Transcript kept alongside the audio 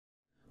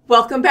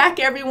Welcome back,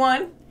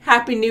 everyone.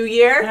 Happy New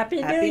Year. Happy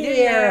New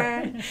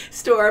Year.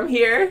 Storm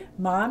here.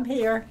 Mom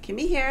here.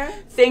 Kimmy here.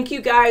 Thank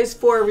you guys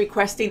for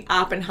requesting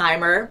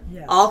Oppenheimer.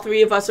 Yes. All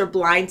three of us are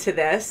blind to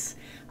this.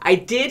 I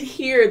did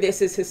hear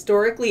this is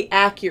historically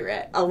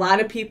accurate. A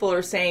lot of people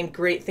are saying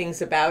great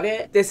things about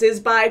it. This is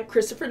by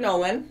Christopher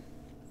Nolan.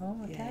 Oh,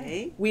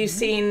 okay. Yay. We've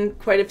seen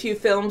quite a few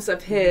films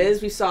of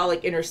his. We saw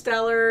like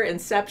Interstellar,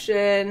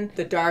 Inception,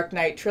 The Dark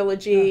Knight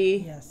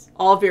trilogy. Yes.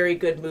 All very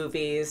good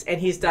movies.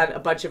 And he's done a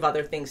bunch of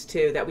other things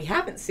too that we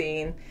haven't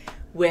seen,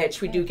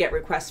 which we do get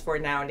requests for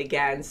now and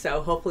again.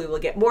 So hopefully we'll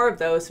get more of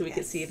those so we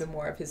can see even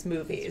more of his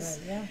movies.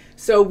 That's right, yeah.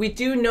 So we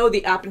do know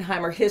the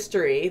Oppenheimer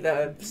history,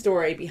 the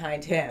story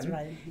behind him. That's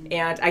right.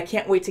 And I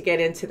can't wait to get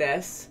into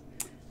this.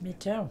 Me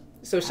too.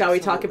 So shall we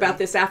talk about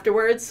this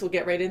afterwards? We'll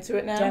get right into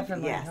it now?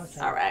 Definitely. Yes.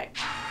 Okay. All right.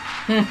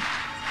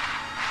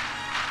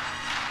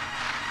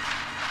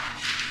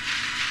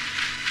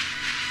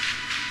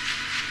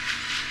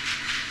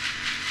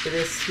 For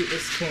this, he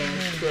was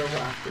changed to a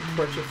rock and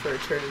tortured for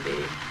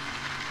eternity.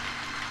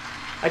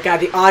 I got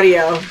the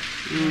audio. Oh,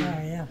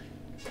 yeah.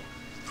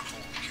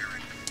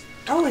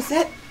 Oh, is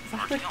that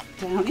Robert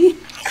Downey?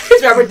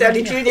 It's Robert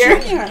Downey Jr.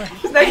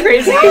 Isn't that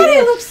crazy? God,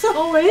 he looks so...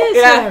 Oh, it is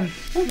Yeah. him.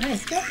 Oh,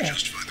 nice.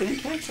 Goodness. Didn't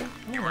catch it.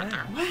 You weren't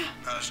there.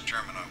 Wow. As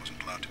German, I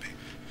wasn't allowed to be.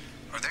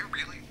 Are they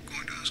really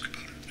going to ask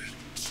about it?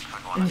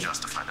 I'm going to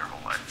justify their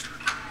whole life.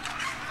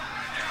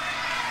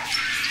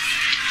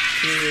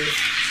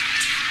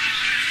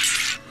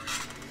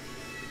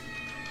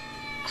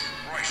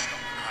 Christ,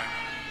 Oppenheimer.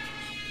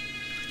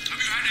 Have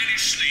you had any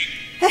sleep?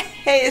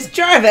 Hey, it's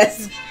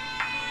Jarvis.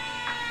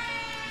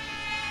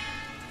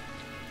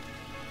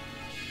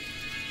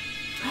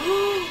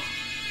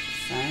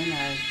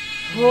 Cyanide.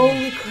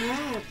 Holy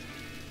crap.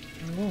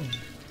 Oh.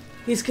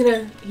 He's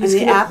gonna And the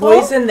gonna apple?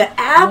 poison the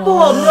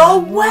apple. No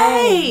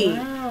way.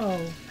 Wow.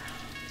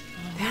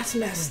 That's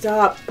messed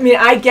up. I mean,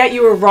 I get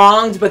you were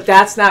wronged, but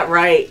that's not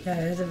right. Yeah,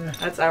 it is a...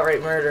 That's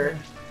outright murder.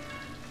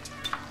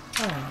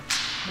 Oh.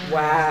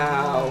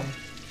 Wow.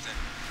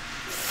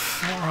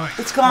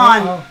 It's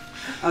gone. Oh.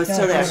 Oh, it's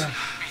still there. J.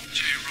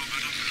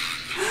 Robert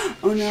Oppenheimer.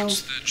 Oh, no.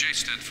 What's the J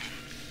stand for?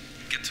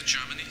 Get to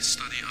Germany,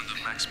 study under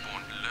Max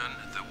Born, learn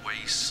the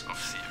ways of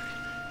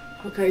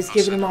theory. Okay, he's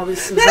giving him all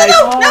this advice.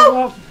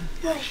 Oh,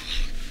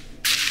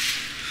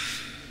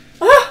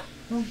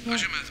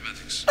 How's your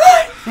mathematics?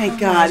 Thank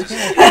God.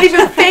 Not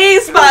even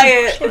phased by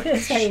it. I didn't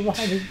say why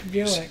did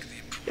you do it.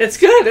 It's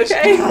good,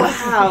 okay?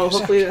 Wow.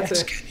 Hopefully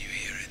that's a... Can you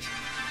hear it?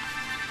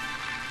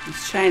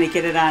 He's trying to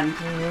get it on.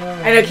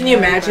 I know, can you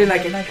imagine,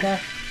 like,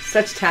 that?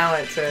 such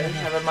talent to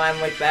have a mind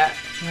like that?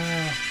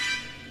 Wow.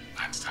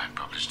 Einstein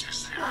published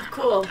his theory Oh,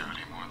 cool. of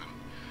relativity more than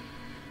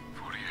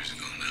 40 years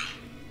ago now.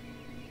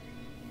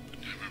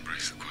 Never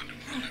embraced the quantum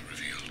world it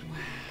revealed.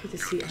 Good to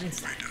see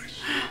Einstein.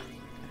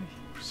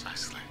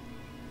 Precisely.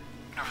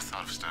 Never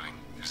thought of studying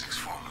physics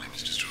formally,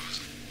 Mr. Strauss.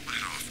 What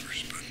it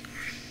offers, but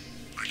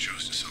I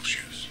chose to sell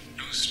shoes.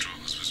 Louis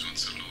Strauss was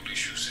once a lowly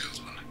shoe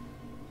salesman.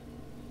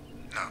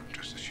 No,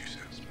 just a shoe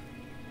salesman.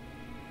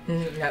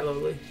 Not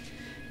lovely.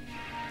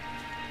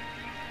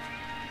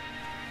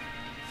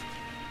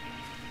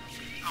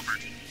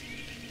 Albert.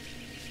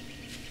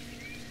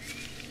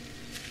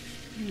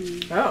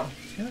 Oh.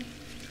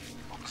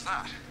 What was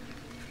that?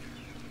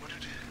 What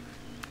did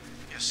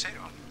you say to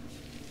him?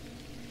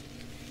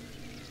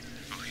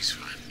 Oh, he's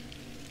fine.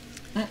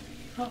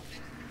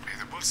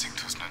 Der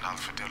Bolsingtusen en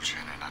Alpha Delta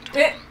in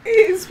Atom.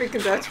 He's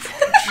speaking Dutch.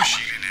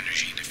 Verschiedene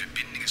Energien der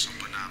Verbindung ist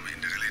Oppenheimer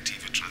in der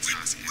relative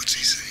Transparency. What's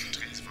he saying?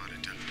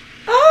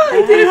 Oh,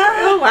 he did.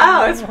 Oh,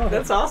 wow.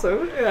 That's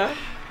awesome. Yeah. What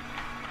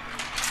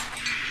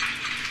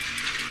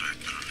I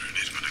put on her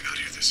is when I got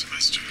here this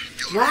semester.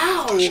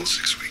 Wow.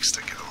 6 weeks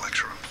to get a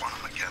lecture on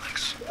quantum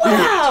mechanics.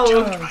 Wow.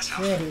 Oh,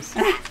 jeez.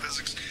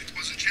 Physics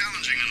wasn't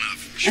challenging enough.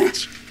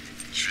 Schwitzer.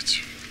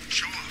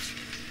 Show off.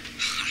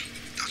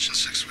 Dutch in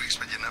 6 weeks,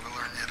 but you never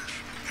learn Yiddish.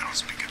 You don't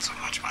speak it so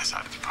much my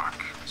side of the park.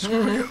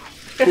 Screw you.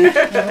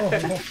 Oh,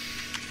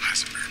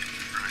 Heisenberg,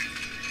 right?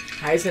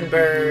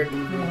 Heisenberg.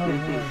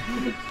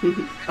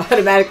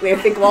 Automatically, I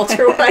think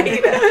Walter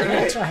White.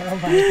 that's right. Oh,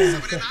 my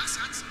God.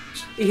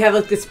 You have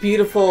like this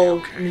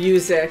beautiful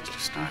music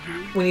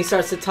when he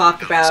starts to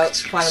talk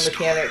about quantum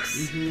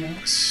mechanics.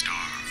 A star.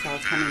 It's all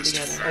coming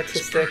together.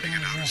 Artistic. Burning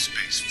in outer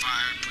space,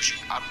 fire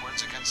pushing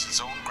outwards against its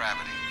own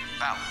gravity,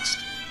 balanced.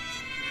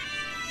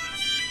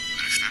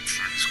 But if that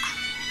furnace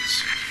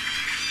cools,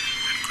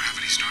 and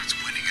gravity starts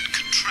winning, it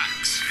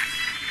contracts.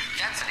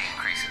 Density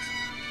increases.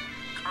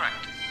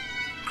 Correct.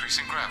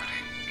 Increasing gravity.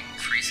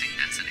 Increasing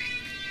density.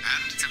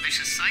 And It's a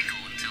vicious cycle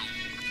until...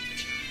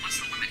 What's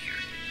the limit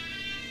here?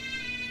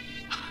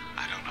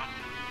 I don't know.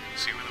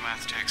 See where the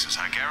math takes us.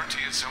 I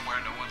guarantee it's somewhere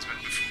no one's been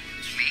before.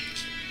 Me?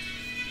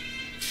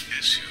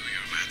 Yes,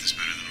 your math is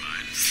better than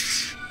mine.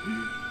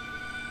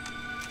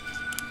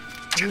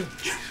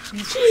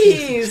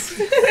 Jeez.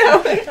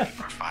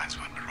 Refines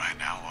one, but right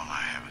now all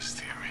I have is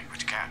theory,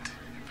 which can't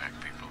impact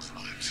people's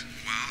lives.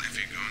 Well, if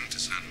you're going to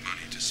send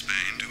money to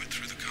Spain, do it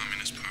through the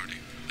Communist Party.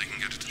 They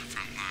can get it to the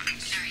front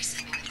lines. Very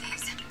simple,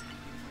 please.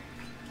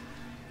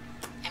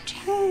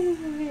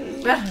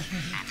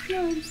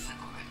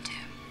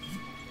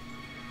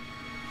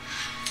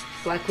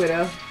 Black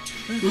Widow.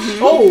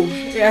 Oh,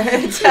 yeah,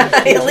 it's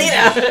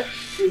Elena.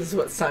 This is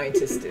what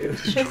scientists do. You're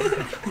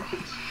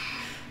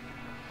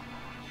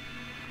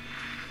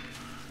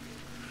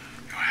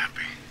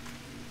happy.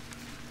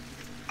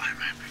 I'm happy. I'm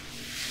happy.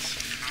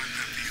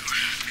 You're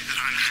happy that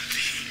I'm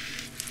happy.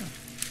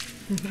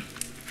 I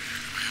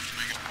have to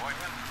make an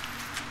appointment.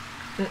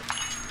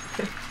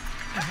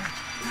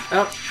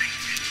 Oh,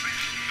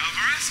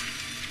 Alvarez?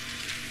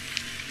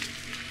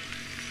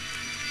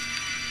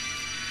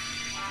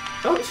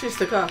 oh, she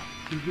stuck off.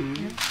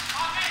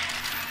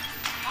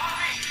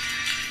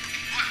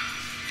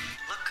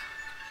 Look.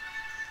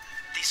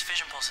 These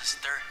fission pulses,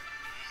 they're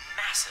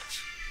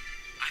massive.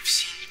 I've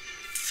seen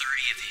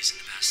 30 of these in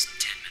the past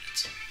 10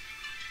 minutes.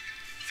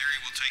 Theory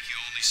will take you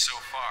only so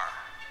far.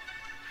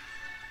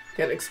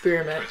 Got to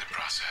experiment. Through the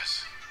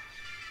process.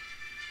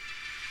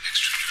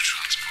 Extra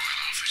neutrons boil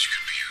off that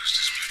could be used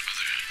to split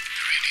other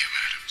uranium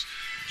atoms.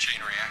 Chain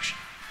reaction.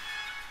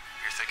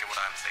 You're thinking what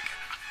I'm thinking.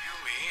 You,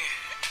 me,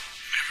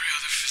 every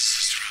other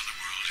physicist around the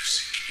world who's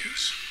seen it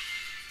use.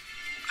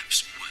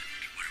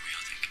 What are we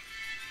all thinking?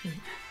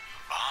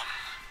 Bomb.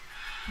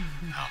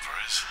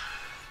 Alvarez.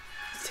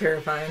 It's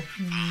terrifying. I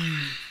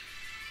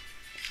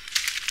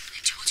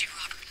told you,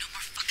 Robert, no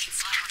more fucking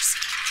flowers.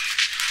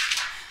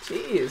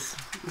 Jeez.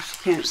 She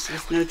can't.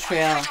 There's no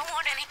trail. I don't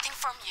want anything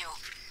from you.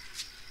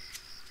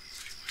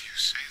 Well, you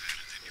say that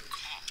and then you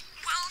call.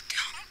 Well,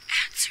 don't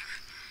answer.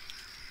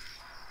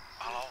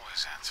 I'll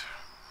always answer.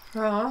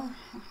 Aw.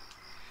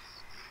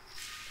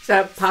 Is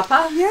that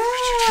Papa? Yeah.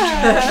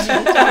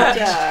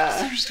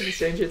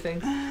 Stranger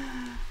Things. During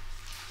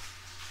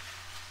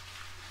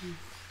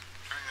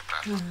the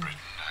Battle of Britain,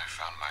 I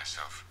found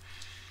myself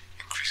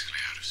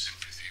increasingly out of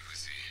sympathy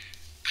with the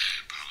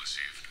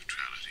policy of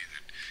neutrality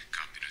that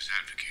communists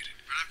advocated.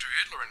 But after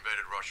Hitler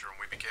invaded Russia and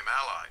we became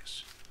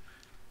allies,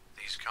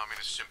 these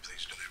communist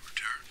sympathies do they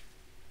return?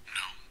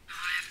 No.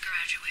 I have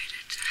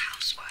graduated to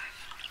housewife.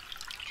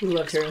 We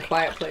loved her in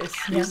Quiet Place.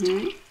 Seems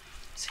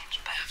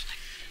baffling.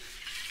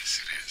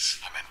 Yes, it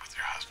is. I meant with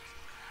your husband.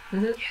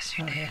 Yes,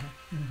 you did.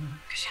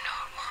 Because you know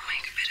it won't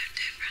make a bit of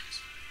difference.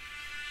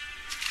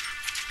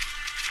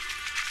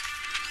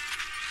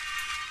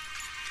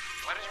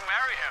 Why did you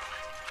marry him?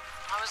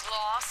 I was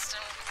lost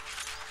and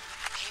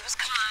he was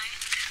kind.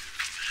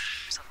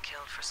 Himself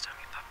killed first time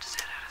he popped his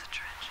head out of the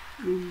trench.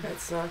 That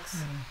sucks.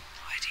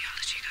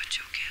 Ideology got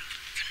Joe killed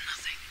for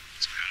nothing.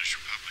 Spanish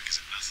Republic is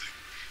nothing.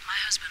 My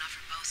husband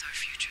offered both our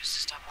futures to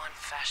stop one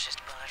fascist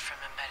bullet from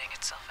embedding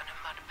itself in a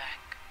mud bank.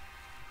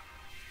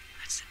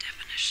 That's the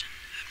definition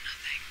of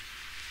nothing.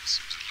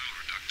 Seems a little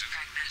reductive.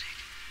 Pragmatic.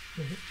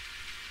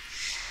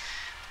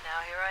 Now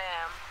here I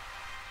am.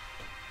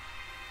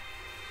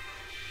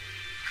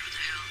 Who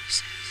the hell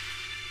this is?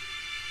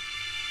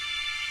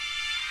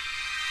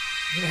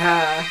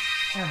 Yeah.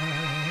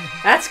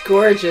 That's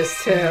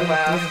gorgeous, too. Wow. Yeah.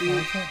 I didn't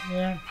want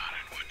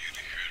you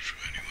to hear it from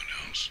anyone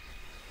else.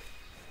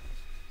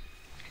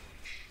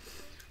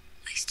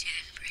 At least you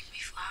didn't bring me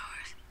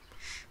flowers.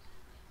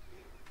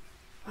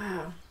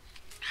 Wow.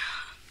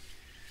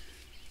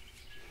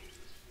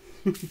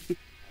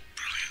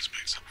 Brilliance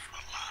makes up for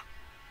a lot.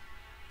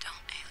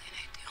 Don't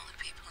alienate the only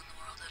people in the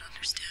world that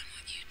understand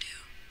what you do.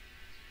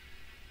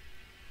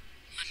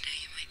 One day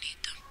you might need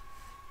them.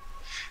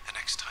 The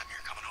next time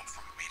you're coming home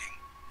from a meeting,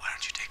 why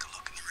don't you take a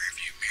look in the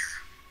rearview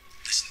mirror?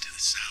 Listen to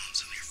the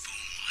sounds on your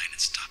phone line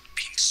and stop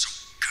being so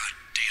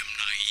goddamn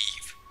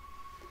naive.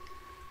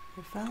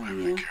 They're Why following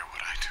do I you. care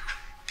what I do?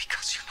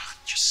 Because you're not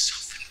just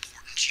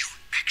self-important, you're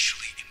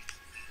actually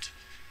important.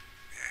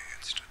 Yeah,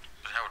 instant.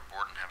 But how would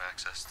Borden have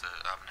access to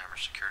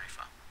Oppenheimer's security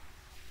file?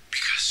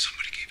 Because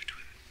somebody gave it to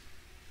him.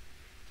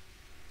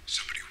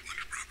 Somebody who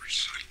wanted Robert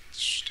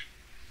silenced.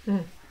 Who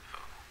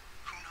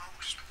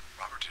knows?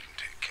 Robert didn't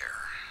take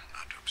care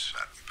not to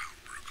upset the power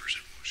brokers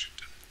in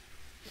Washington.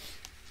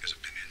 His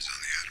opinions on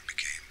the atom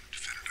became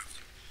definitive,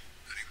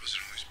 and he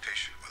wasn't always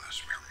patient with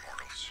us mere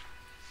mortals.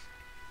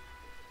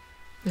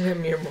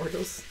 Mere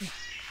mortals.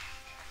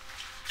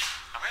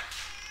 I'm in.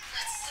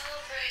 Let's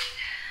celebrate.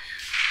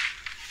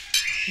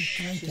 She's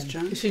drinking. She's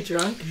drunk. Is she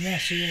drunk? Yeah,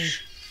 she is.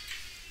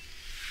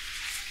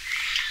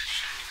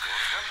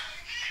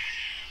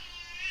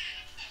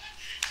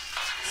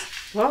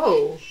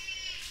 Whoa.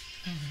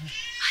 I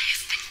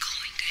have been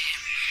going to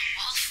him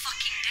all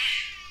fucking day.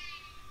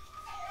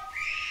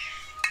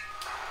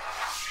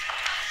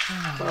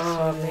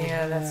 Oh,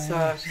 man, that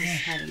sucks.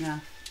 Had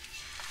enough.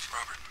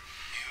 Robert,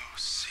 you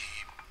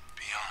see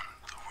beyond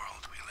the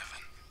world we live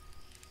in.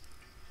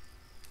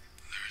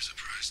 There is a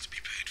price to be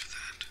paid for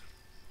that.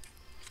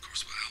 Of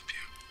course, we'll help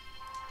you.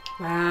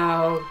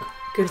 Wow.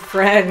 Good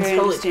friends. Very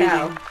Holy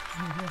cow.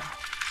 understanding.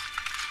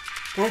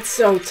 That's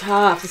so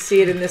tough to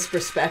see it in this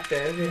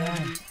perspective. Yeah. Dr.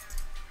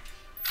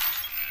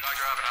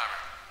 Oppenheimer.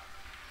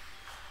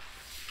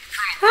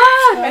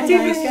 Ah, my Oh, TV. my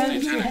God.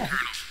 Lieutenant Yeah.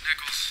 Colonel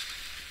Nichols.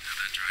 Have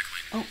that dry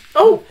cleaned.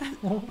 Oh.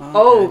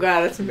 Oh, Okay. God,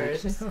 that's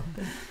embarrassing. Well, if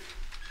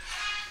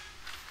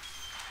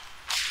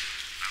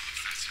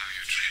that's how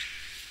you're treated,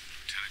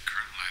 Lieutenant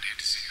Colonel, I'd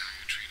hate to see how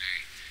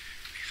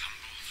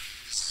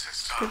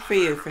Good for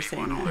you for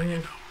saying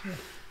that.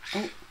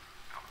 Oh,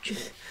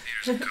 Theaters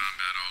of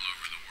combat all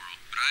over the world,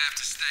 but I have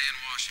to stay in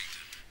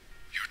Washington.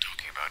 You're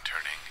talking about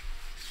turning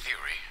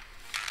theory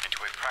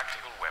into a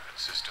practical weapon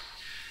system.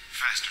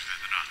 Faster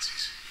than the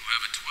Nazis, who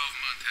have a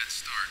 12-month head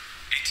start.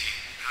 18.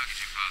 How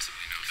could you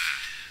possibly know that?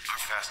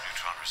 Our fast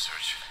neutron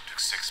research took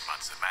 6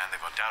 months. The man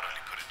they've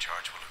undoubtedly put in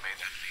charge will have made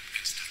that leap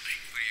instantly.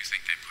 Who do you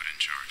think they put in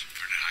charge?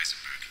 Bernard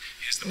Heisenberg.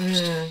 He has the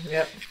most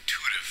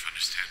intuitive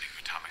understanding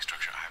of atomic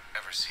structure I've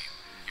ever seen.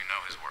 You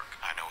know his work.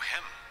 I know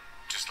him.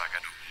 Just like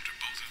I know Walter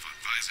Bolton, von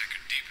Weizsäcker,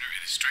 and Diebner.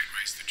 In a straight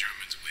race, the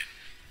Germans win.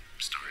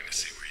 I'm starting to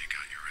see where you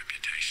got your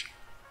reputation.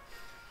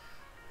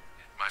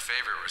 My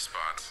favorite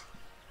response.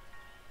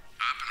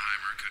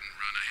 Oppenheimer couldn't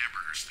run a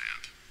hamburger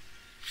stand.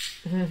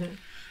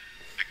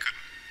 They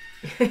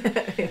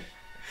couldn't.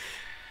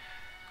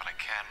 But I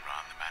can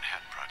run the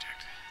Manhattan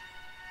Project.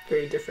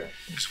 Very different.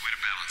 There's a way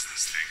to balance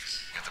these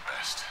things. Get the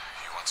best.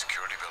 You want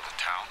security, build a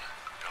town.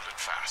 Build it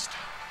fast.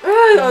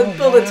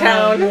 Build a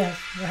town. Yes,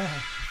 yeah.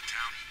 A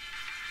town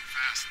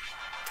fast.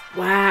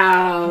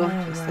 Wow.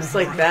 Just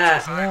like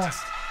that. Yeah.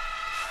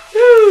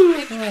 Woo.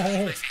 Oh,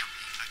 hey. I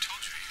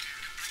told you, you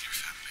could bring your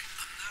family.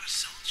 I'm not a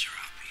soldier,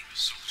 Oppie. A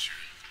soldier?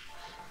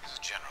 As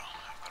a general,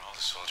 I've got all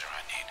the soldier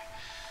I need.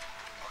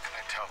 What can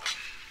I tell them?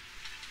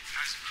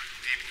 Heisenberg,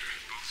 Diebner,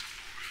 both of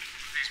war. What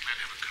do these men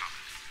have in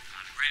common?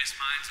 The greatest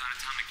minds on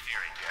atomic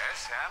theory.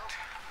 Yes, and?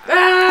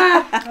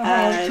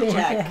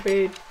 Jack.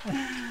 Great.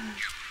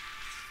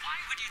 Why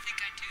would you think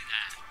I'd do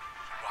that?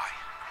 Why?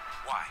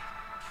 Why?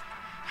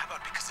 How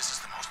about because this is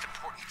the most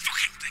important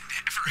fucking thing to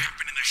ever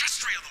happen in the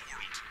history of the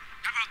world?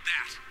 How about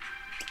that?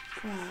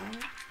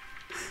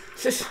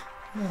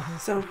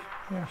 So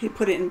he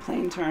put it in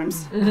plain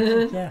terms. Yeah.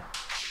 They're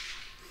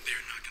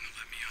not going to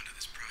let me onto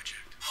this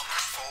project. Oh,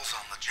 that falls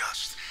on the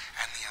just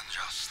and the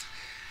unjust.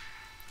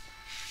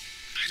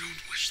 I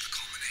don't wish the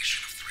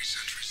culmination of 3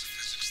 centuries of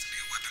physics to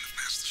be a weapon of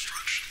mass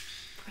destruction.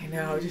 I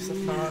know, just a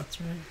thought. That's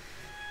right.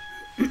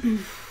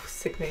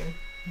 Sickening.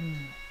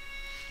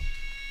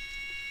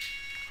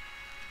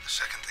 The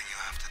second thing you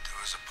have to do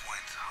is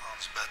appoint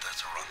Hans Beta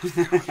to run the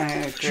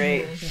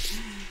theory. Great.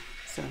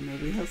 So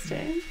maybe he'll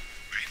stay.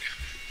 Wait,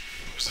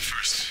 who was the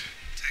first?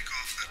 Take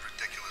off that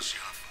ridiculous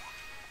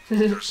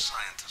uniform. You're a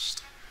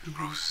scientist.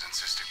 Groves is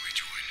insisting we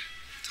join.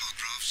 Tell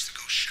Groves to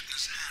go shit in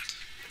his hat.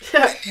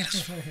 They need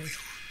us for what we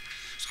are.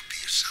 So be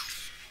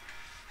yourself.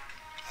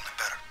 Only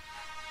better.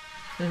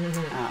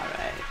 All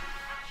right.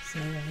 So,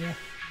 yeah.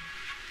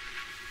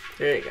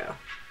 There you go.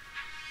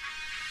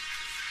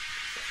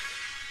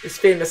 His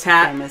famous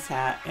hat. Famous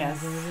hat.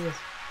 Yes. There it is.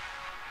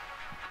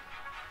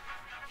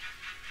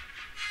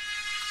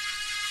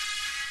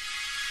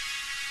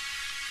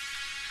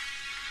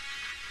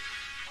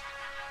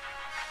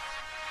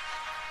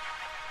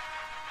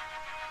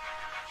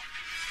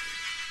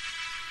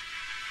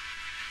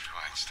 To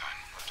Einstein,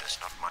 there's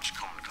not much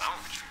common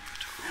ground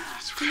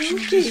between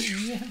you two.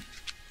 That's Loki.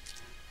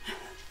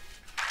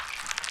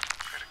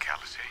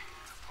 criticality,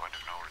 the point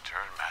of no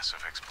return,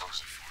 massive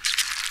explosive force.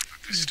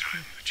 But this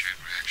time, the chain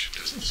reaction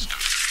doesn't stop.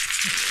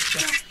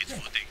 It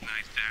would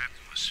ignite the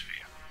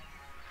atmosphere.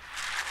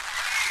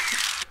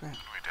 When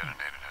we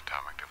detonate an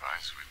atomic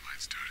device, we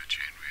might start a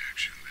chain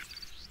reaction that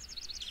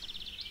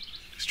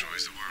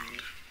destroys the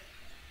world.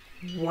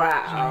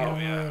 Wow.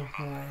 Oh,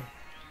 boy.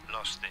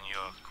 Lost in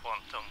your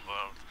quantum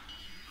world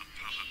of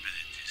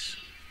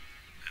probabilities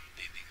and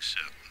needing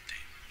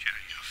certainty,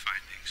 sharing your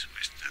findings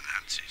with the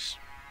Nazis.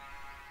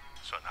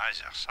 So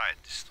neither side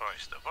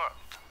destroys the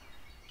world.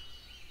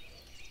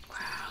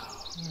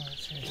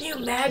 Can you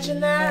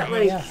imagine that?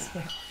 Like, Yes.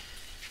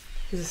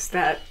 is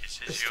that This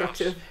is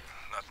destructive? yours,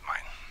 not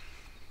mine.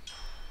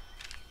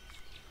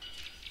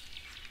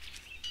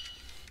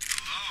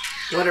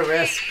 What a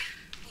risk.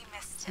 We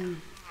missed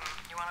him.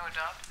 You want to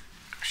adopt?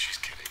 She's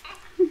kidding.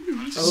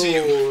 Oh,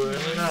 I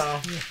don't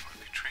know. Would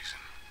be treason.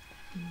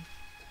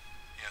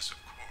 Yes, of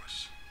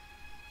course.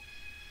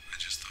 I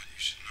just thought you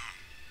should know.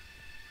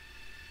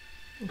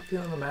 I'm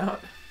feeling them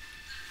out.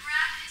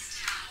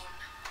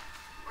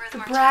 Where's The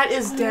Martin? brat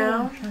is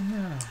down. I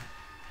know.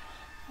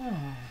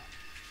 Oh.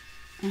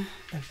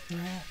 The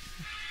brat.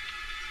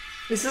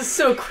 This is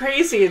so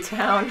crazy, a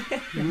town.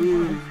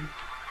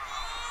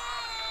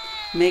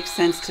 Makes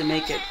sense to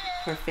make it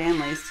for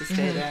families to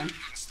stay there.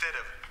 Instead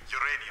of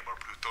uranium or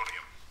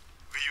plutonium,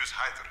 we use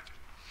hydrogen.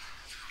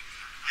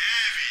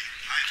 Heavy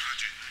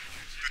hydrogen.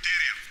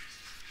 Deuterium.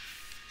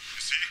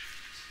 You see?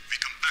 We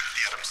compact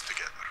the atoms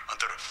together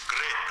under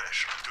great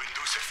pressure to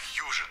induce a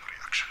fusion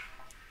reaction.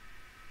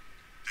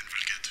 Then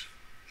we'll get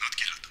not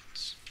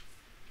kilotons,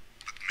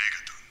 but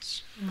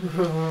megatons.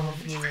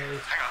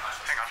 Hang on.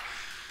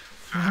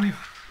 How do you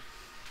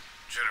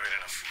generate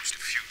enough force to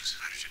fuse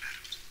hydrogen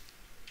atoms?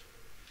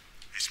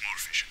 A small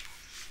fission pool.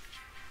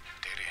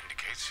 Data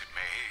indicates it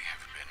may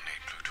have been a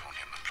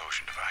plutonium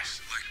implosion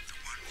device. Like the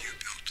one you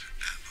built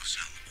at Los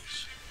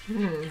Alamos.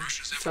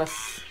 Russia's have a Sus.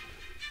 bomb.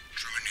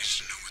 Truman needs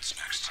to know what's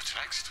next. What's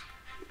next?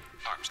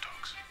 Arms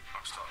talks.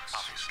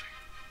 Obviously.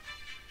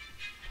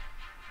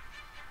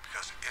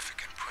 Because if it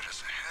can put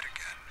us ahead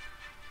again,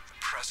 the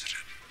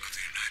President of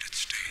the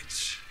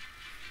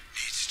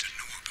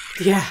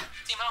Yeah.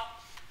 Timo,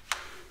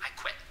 I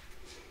quit.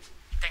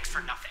 Thanks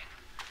for nothing.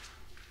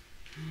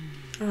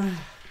 Better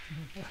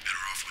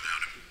off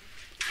without him.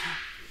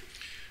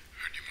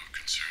 Aren't you more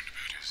concerned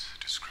about his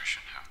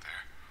discretion out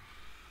there?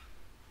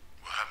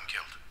 We'll have him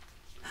killed.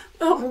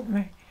 Oh,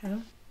 Right. Huh?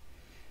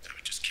 I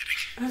was just kidding.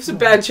 that's a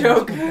bad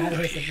joke. That was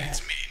a It's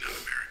bad. me, not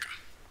America.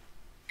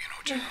 You know,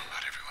 General,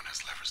 not everyone has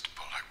levers to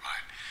pull like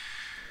mine.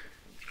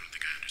 I don't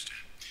think I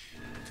understand.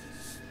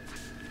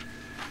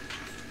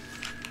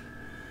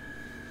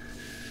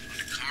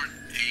 Under current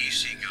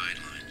AEC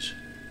guidelines,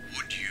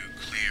 would you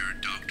clear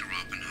Dr.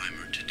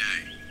 Oppenheimer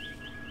today?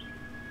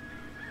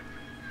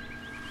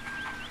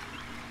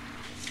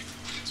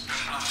 It's been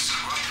another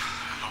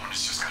screw-up. Logan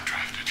has just got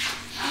drafted.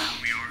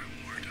 We are at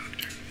war,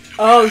 Doctor.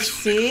 Oh,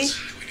 see?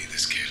 We need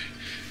this kid.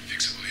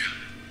 Fix it, will ya?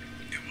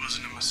 It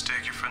wasn't a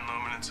mistake. Your friend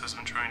Nolan has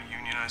been trying to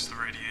unionize the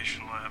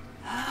radiation lab.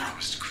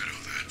 Promised to quit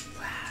all that.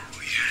 Wow. Well,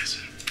 he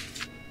hasn't.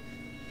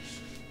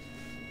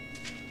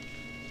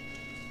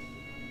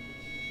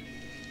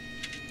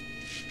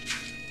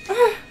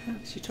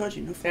 She told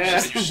you no Yeah,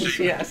 fools.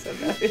 yeah, I said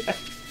that. Yeah.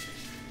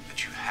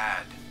 That you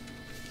had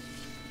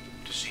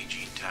to see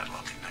Jean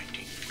Tadlock in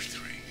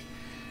 1943.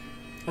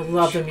 I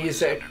love the She was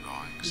music.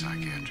 undergoing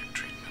psychiatric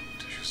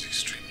treatment. She was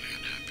extremely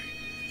unhappy.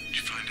 Did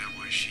you find out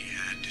why she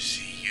had to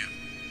see you?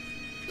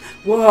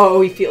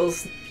 Whoa, he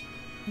feels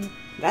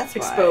That's why.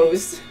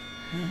 exposed.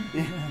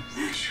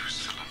 She was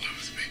still in love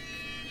with me.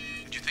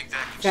 Did you think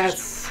that That's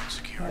consistent with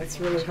insecurity? that's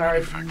really hard.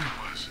 In fact, it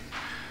was.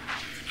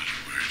 Not a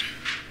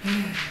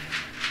word.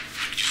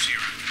 Did you see her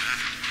after that?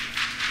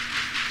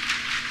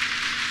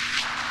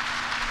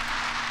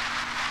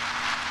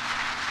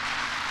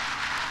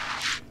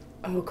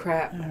 Oh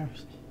crap.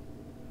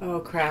 Oh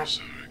crap.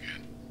 Saw her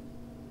again.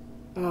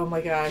 Oh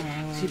my god.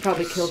 She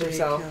probably killed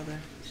herself.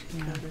 She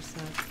killed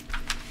herself.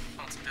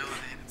 Responsibility.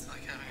 It's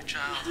like having a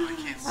child who I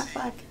can't see.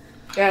 Fuck.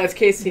 Yeah, it's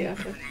Casey. Yeah.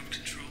 Remote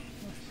control.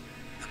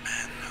 The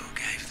man who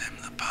gave them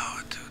the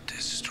power to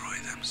destroy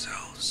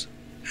themselves.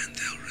 And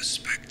they'll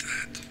respect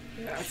that.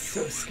 That's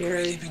so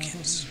scary.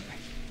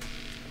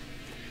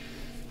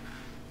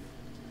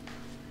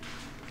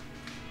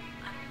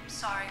 I'm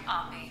sorry,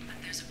 Oppie, but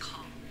there's a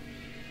call.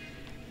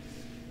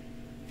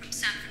 From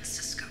San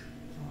Francisco.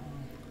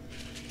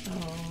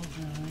 Oh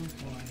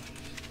boy.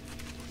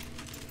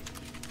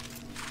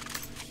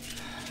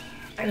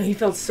 I know he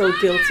felt so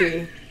guilty. No,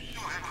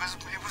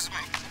 it was me.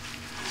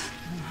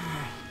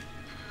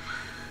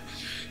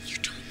 You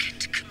don't get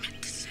to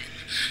commit to sin,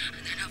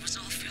 and then have us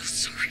all feel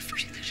sorry for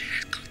you that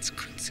it had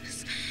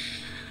consequences.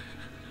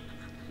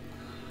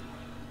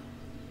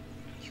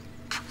 You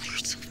pull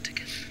yourself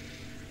together.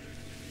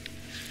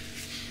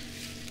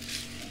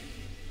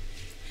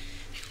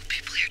 You know,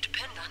 people here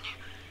depend on you.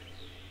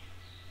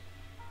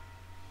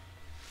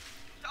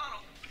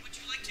 Donald, would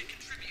you like to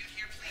contribute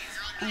here, please?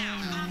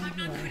 I'm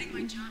not quitting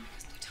my job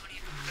because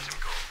plutonium. Let him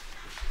go.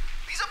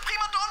 He's a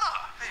prima donna.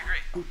 I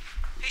agree.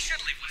 He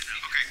should leave with me.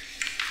 Okay.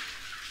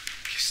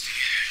 Kirsty,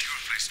 you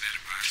replace Ned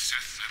and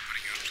Seth. I'm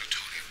putting you on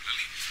plutonium.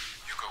 Lily,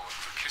 you go in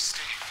for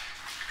Kirsty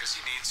because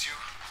he needs you.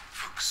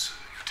 Fuchs,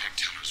 you take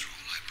Teller's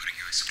role. I'm putting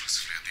you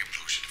exclusively on the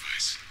implosion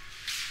device.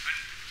 And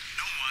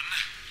no one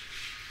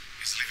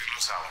is leaving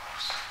Los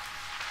Alamos.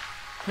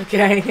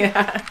 Okay,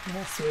 yeah.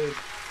 Smooth.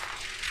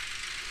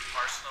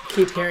 Arsenal.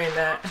 Keep hearing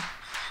that.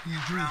 You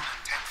drown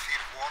in 10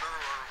 feet of water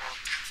or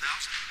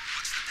 10,000?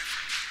 What's the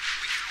difference?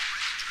 We can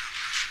already drown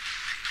Russian.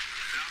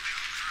 They'll be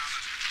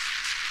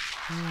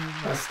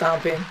drown us.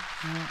 Stomping.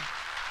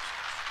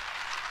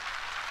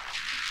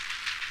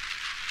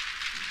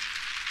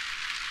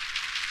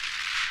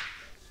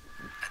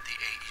 At the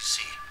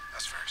AEC.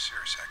 That's very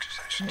serious He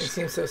accusations.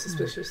 seems so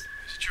suspicious.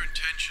 Is it your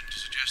intention to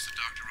suggest that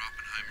Dr.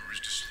 Oppenheimer is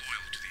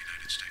disloyal to the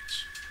United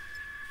States?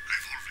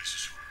 I've always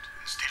assumed,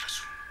 and still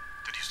assume,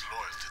 that he's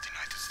loyal to the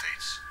United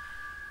States.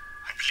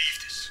 I believe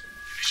this,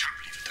 and I shall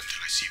believe it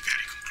until I see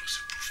very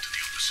conclusive proof to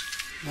the opposite.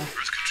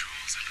 Birth control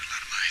is a little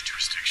out of my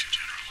jurisdiction,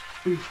 General.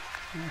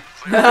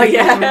 Oh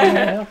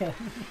yeah. Okay.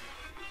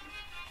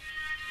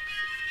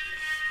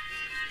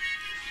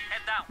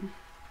 Head down.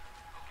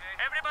 Okay.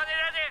 Everybody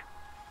ready?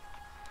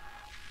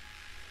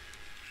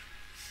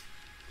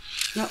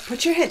 No,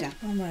 put your head down.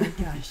 Oh my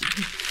gosh.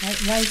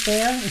 Right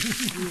there. I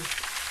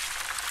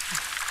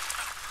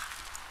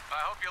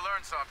hope you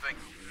learned something.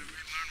 We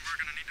learned we're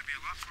gonna need to be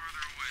a lot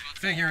farther away.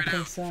 Figure it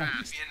out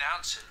fast. We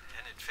announce it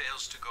and it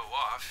fails to go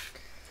off,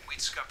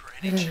 we'd scupper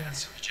any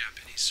chance of a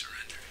Japanese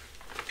surrender.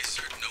 Is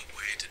there no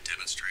way to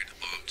demonstrate a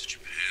bomb to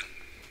Japan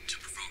to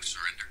provoke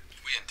surrender?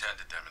 We intend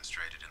to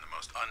demonstrate it in the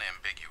most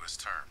unambiguous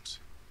terms.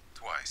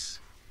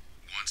 Twice.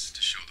 Once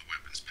to show the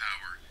weapon's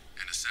power,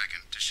 and a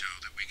second to show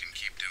that we can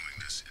keep doing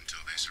this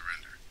until they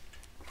surrender.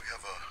 We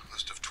have a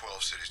list of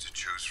 12 cities to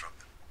choose from.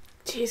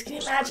 Jeez, can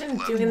you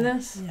imagine doing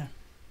this? Yeah.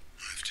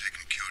 I've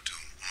taken Kyoto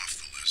off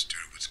the list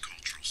due to its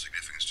cultural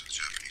significance to the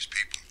Japanese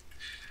people.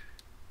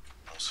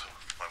 Also,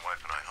 my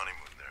wife and I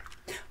honeymooned there.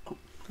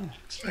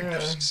 It's a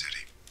magnificent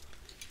city.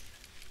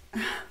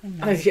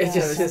 I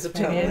just his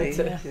opinion. Totally.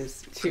 to-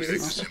 His To make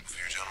this choose. simple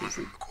for you,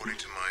 gentlemen, according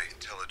to my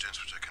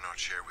intelligence, which I cannot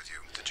share with you,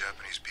 the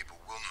Japanese people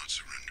will not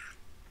surrender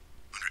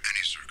under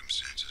any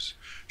circumstances,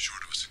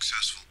 short of a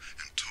successful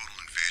and total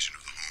invasion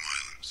of the home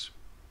islands.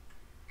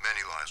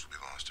 Many lives will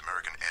be lost,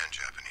 American and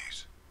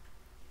Japanese.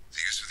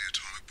 The use of the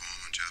atomic bomb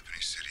on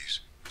Japanese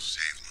cities will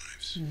save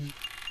lives.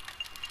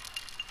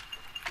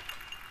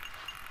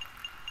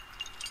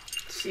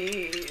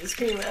 Jeez,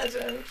 can you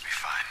imagine? Be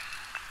fine.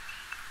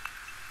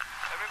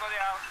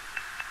 Everybody out.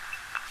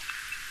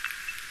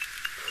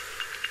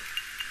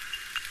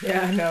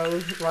 Yeah, no,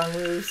 wrong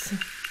moves.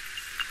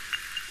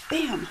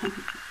 Bam.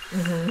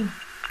 Mm-hmm. Go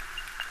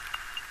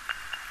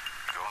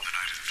on the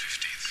night of the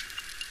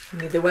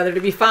 15th. Need the weather to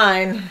be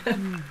fine. Fire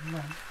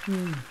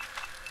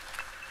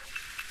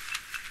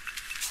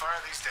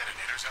these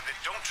detonators and they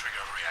don't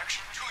trigger a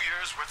reaction. 2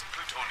 years worth of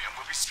plutonium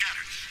will be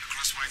scattered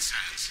across White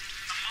Sands.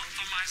 A month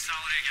of my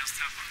salary against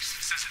Tempers.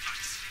 Says it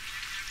nice.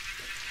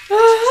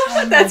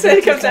 That's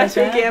it. It comes down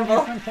to a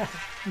gamble.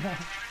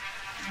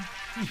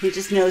 He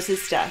just knows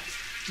his stuff.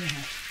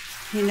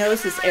 He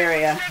knows his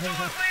area.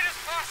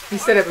 He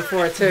said it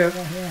before too. Not your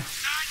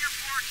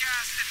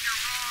forecast. If you're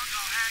wrong,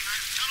 I'll hang you.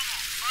 Tell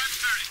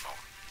them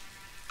all.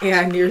 5:30.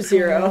 Yeah, near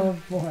zero. Oh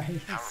boy.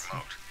 How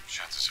remote?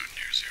 Chances are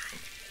near zero.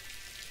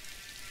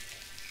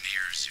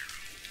 Near zero.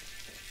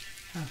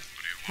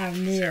 How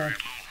near?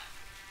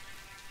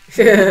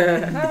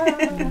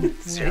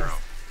 Zero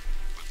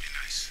would be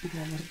nice.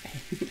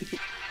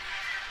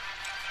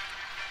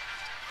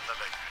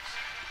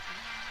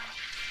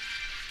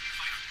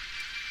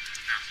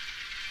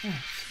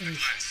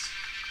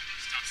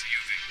 Stops the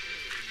UV.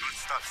 Good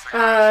stuff.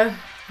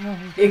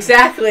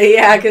 Exactly.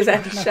 Yeah, because I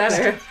have to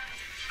shutter.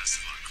 Best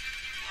of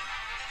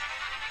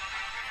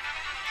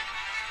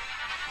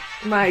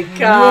luck. My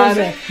God.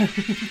 I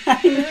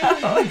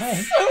know.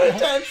 It's so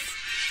intense.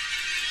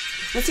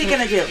 What's he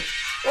gonna do?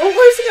 Oh,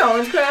 where's he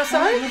going? He's going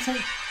outside?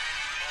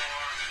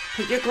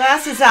 Put your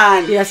glasses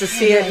on. He has to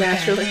see it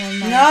naturally.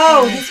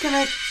 No, he's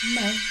gonna. Oh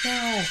my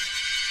gosh.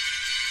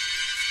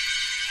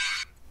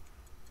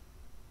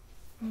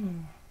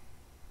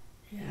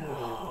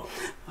 Oh,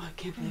 I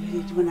can't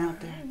believe he went out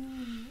there.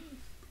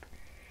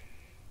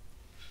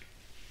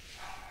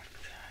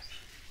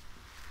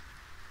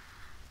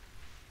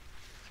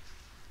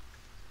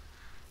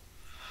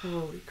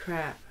 Holy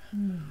crap.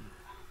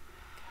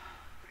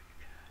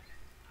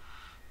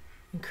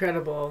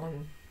 Incredible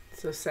and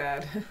so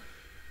sad. And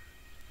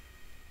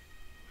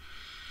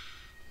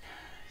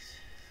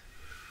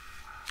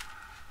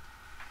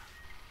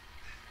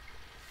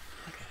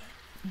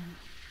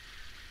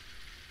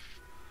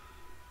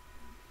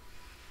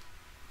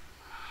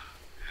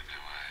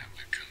now I have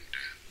become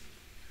death,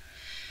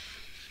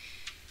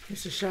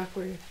 Here's a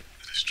shockwave.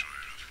 the destroyer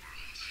of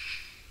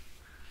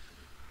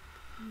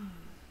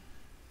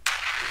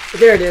worlds.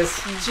 There it is.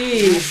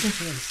 Jeez.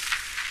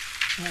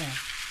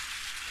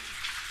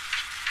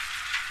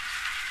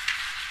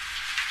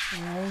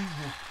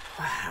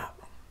 Wow.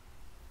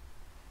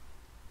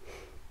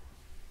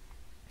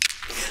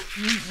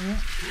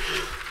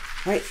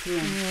 Right through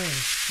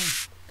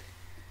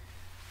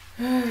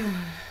him.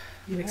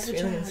 Mixed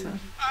feelings, huh?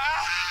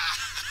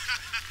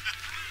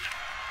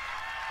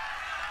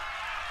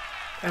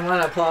 I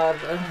want to applaud.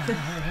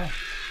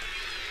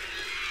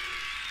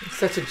 He's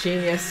such a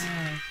genius. Will you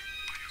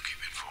keep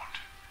me informed?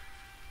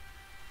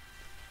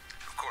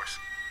 Of course.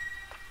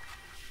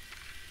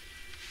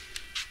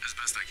 As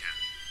best I can.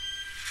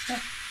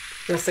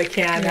 Yes, I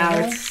can. Now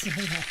it's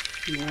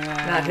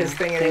Yeah. not his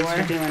thing Thanks anymore.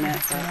 for doing it.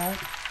 But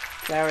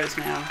it's ours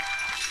now.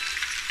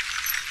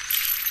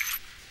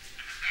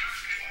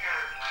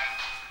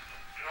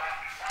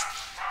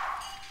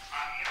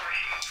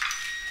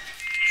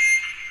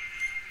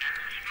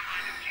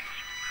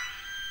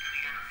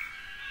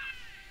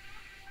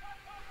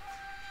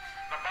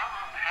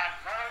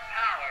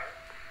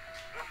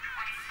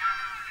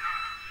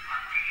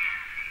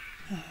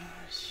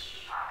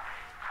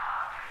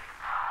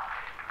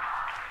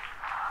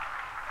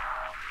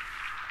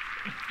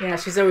 Yeah,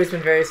 she's always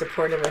been very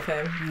supportive of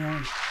him.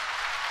 Yeah.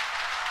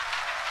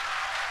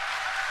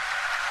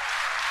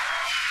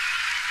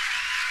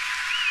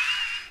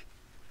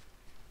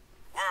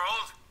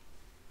 World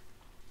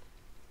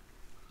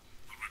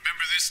will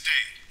remember this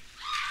day.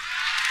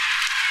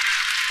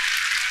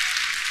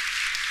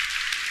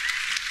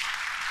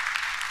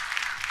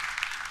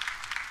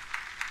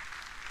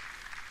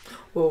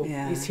 Oh,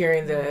 Yeah. he's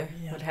hearing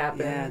what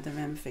happened. Yeah, the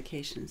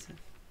ramifications of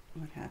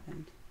what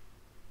happened.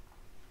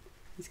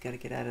 He's got to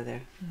get out of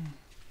there.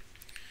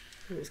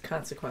 There's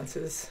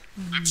consequences.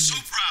 I'm so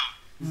proud.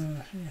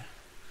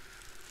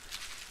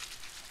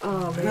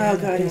 Oh, man. Oh,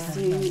 God, he's Yeah.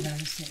 seeing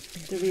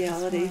the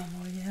reality.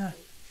 Oh, yeah.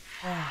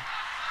 Oh.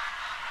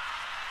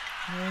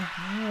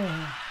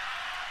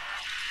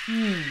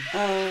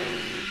 Oh,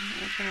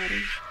 my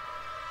body.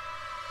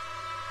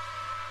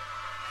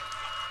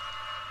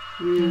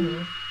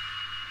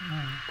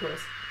 Of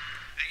course.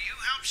 And you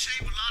helped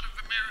save a lot of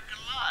American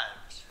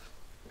lives.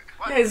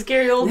 Yeah, it's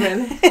Gary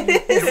Oldman. I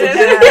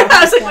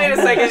was like, wait a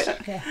second.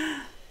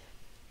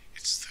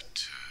 It's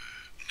that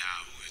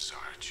now is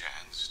our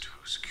chance to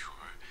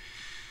secure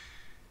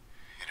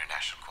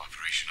international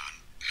cooperation on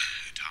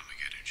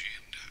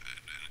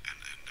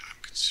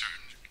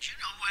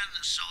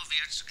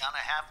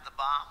have the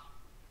bomb?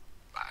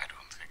 I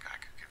don't think I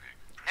could give you...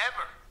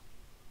 Never.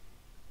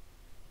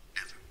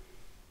 Never.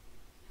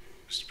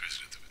 Mr.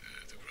 President,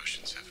 the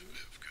Russians have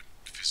got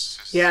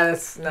physicists. Yeah,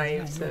 that's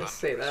naive to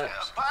say that.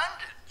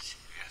 Abundance.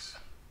 Yes.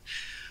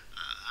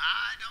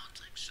 I don't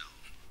think so.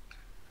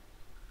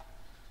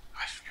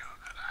 I feel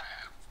that I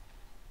have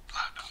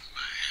blood on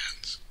my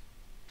hands.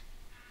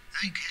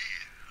 They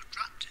care. Who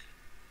dropped it?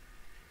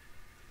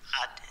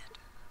 I did.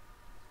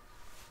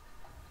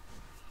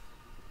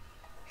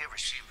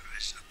 Hiroshima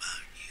isn't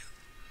about you.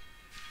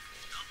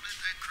 Don't let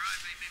that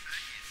crybaby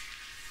back in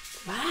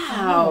here.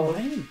 Wow.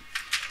 I didn't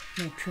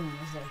know Truman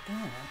was like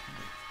that.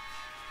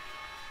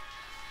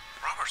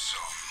 Robert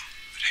saw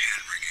that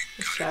hand-wringing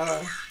got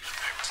Shallow. him nowhere.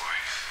 Hey, boy,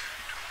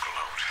 don't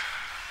gloat.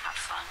 I'm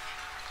fine.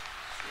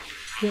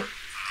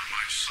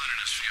 My son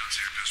and his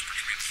fiancée are desperate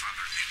to be the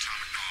father of the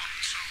atomic bomb,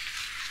 so...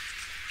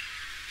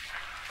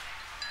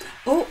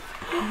 Oh.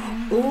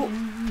 Oh.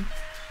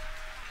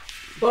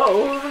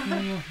 Whoa. A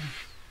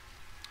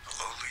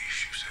lowly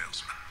shoe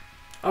salesman.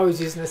 Oh,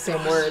 he's using the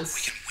same We words.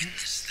 can win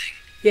this thing.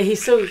 Yeah,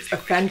 he's so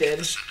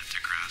offended. Send it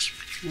to grasp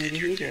that you Maybe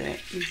he did it.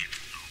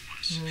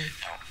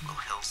 Will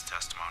Hill's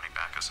testimony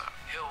back us up?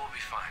 Hill will be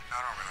fine.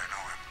 I don't really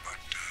know him, but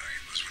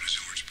he was one of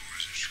Seward's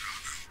boys in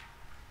Chicago.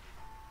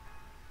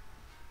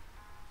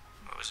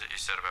 What was it you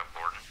said about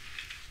Borden?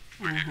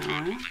 Where you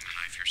caught holding the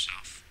knife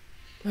yourself.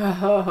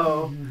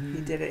 Oh. He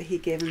did it. He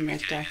gave him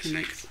those Saying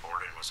documents.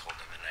 Borden was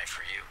holding the knife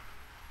for you.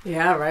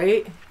 Yeah,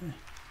 right? It's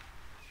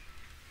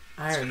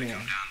Iron gonna Man.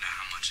 come down to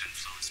how much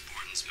influence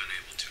Borden's been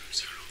able to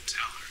exert on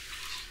Teller.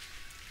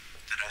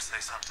 Did I say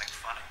something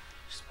funny?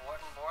 Just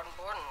Borden,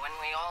 when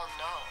we all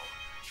know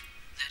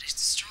that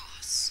it's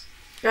straws.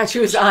 God, she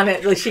was on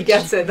it. Like, she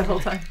gets it the whole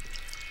time.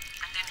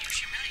 And then you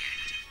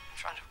humiliated him in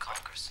front of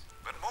Congress.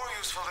 But more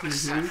useful than a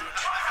sandwich.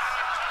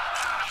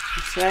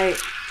 That's right.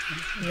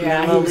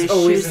 Yeah, he Lowly was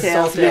always shoe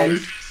salesman.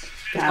 insulted.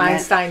 Got it.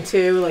 Einstein,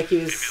 too. Like, he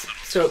was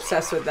so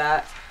obsessed with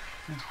that.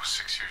 That was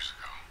 6 years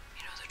ago.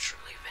 You know, they're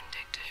truly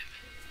vindictive.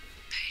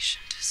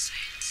 Patient as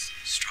saints.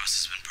 Strauss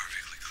has been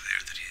perfectly clear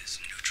that he is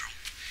neutral.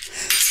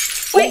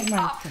 Wait! Oh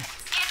my God.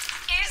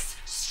 It is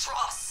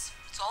Strauss.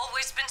 It's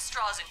always been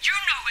Strauss, and you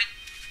know it.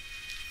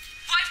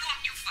 Why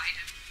won't you fight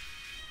him?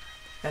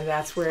 And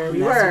that's where we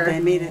That's what they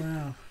were. made it.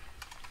 Wow.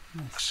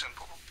 A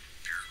simple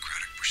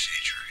bureaucratic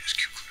procedure is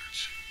Q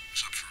clearance.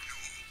 It's up for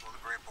renewal. Well,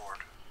 the Great Board,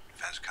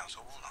 Defense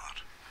Council will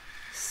not.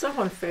 So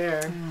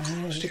unfair.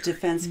 The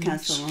defense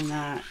counsel will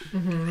not.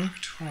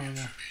 Privatory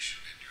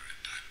information in your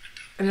indictment.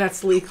 And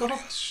that's legal? No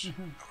reporters.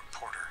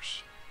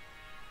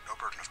 No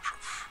burden of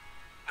proof.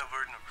 No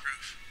burden of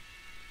proof.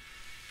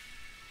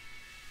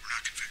 We're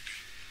not convicted.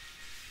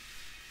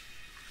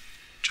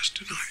 Just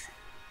denying.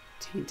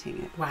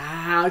 Tainting it.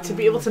 Wow, to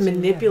be able to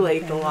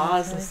manipulate the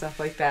laws and stuff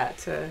like that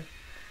to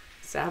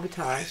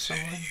sabotage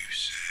someone. You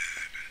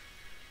said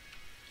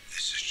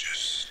this is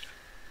just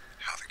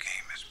how the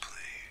game is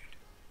played.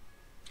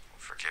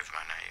 Forgive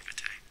my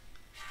naivete.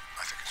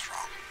 I think it's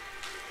wrong.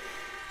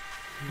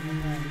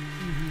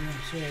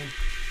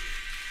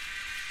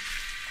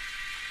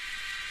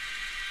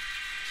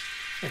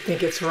 I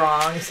think it's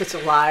wrong. He's such a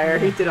liar.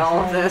 He did all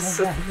of this.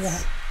 Oh my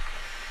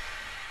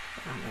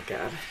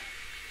God.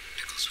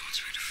 Nichols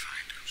wants me to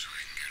find him so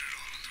I can get it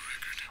all on the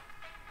record.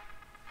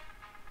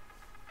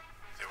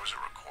 There was a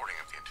recording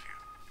of the interview.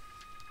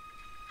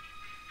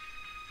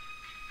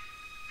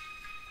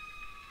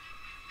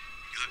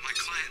 You let my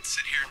client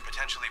sit here and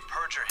potentially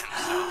perjure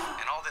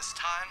himself, and all this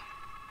time,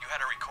 you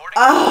had a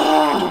recording? I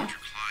told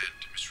your client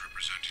to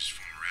misrepresent his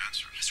former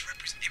answer.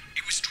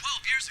 It was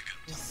 12 years ago.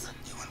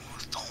 You and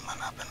Ruth Dolman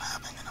have been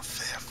having an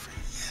affair for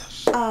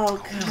years.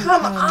 Oh,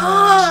 Come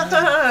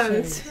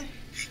on!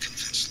 He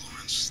convinced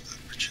Lawrence that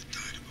Richard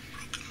died of a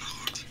broken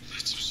heart.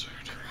 That's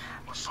absurd.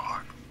 What's the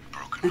heart? A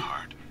broken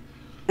heart.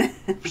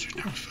 Richard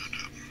never found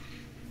out.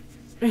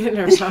 He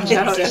never found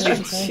out.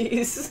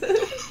 Jeez.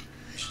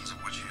 Visions of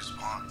what you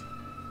spawned.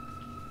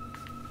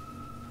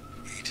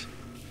 Eat.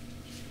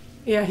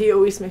 Yeah, he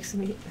always makes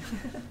them eat.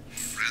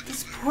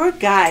 this poor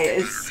guy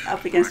is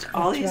up against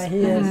all these. Right, he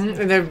is.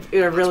 And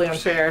they're really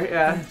unfair.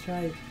 Yeah. That's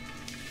right.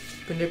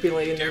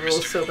 Manipulating the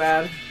rules so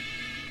bad. The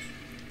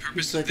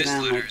purpose He's of this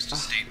looking letter around is to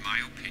like, state my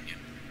opinion,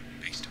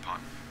 based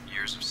upon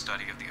years of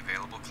study of the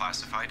available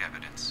classified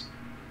evidence,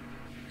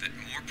 that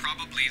more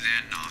probably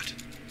than not,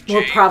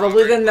 More J.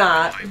 probably Robert than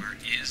not. Oppenheimer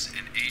is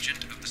an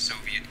agent of the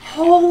Soviet Union.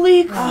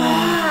 Holy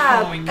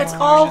crap! It's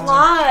all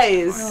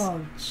lies.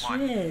 Oh,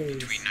 One, jeez.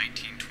 between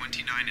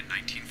 1929 and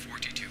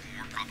 1942,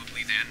 more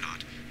probably than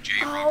not, J.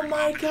 Oh Robert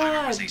my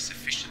Oppenheimer was God. a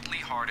sufficiently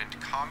hardened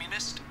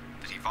communist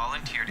that he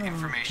volunteered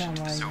information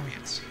to the come on.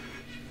 Soviets.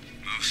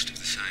 Most of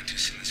the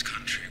scientists in this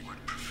country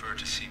would prefer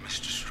to see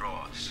Mr.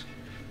 Strauss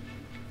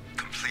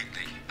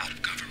completely out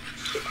of government.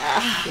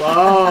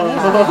 Whoa.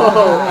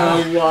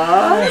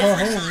 What? The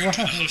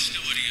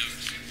hostility of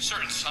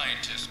certain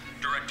scientists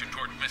directed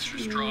toward Mr.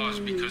 Strauss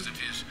because of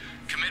his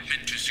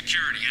commitment to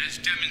security as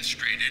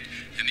demonstrated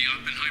in the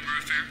Oppenheimer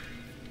affair?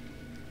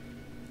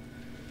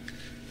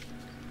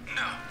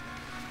 No.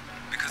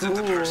 Because of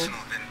the personal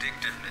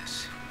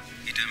vindictiveness.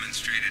 He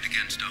demonstrated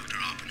against Dr.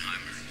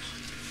 Oppenheimer.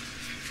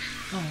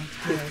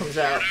 He comes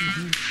out.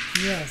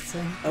 Yes.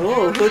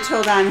 Oh, who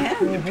told on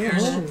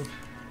him?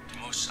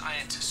 Most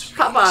scientists in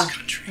Papa. this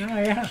country. Oh,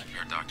 yeah.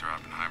 You're Dr.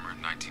 Oppenheimer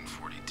in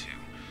 1942.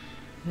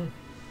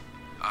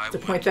 I To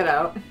would point that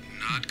out.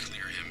 not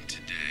clear him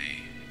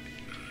today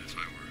if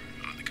I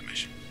were on the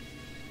commission.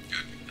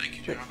 Good. Thank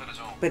you, General. That is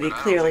all. But he I don't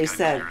clearly think I'd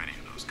said. clear any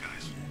of those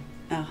guys.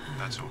 Oh.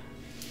 That's all.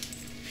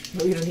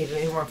 We don't need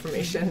any more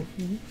information.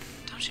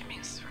 Don't you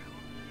mean through?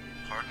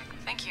 Pardon?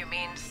 I think you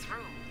mean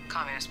through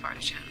Communist Party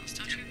channels,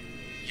 don't you?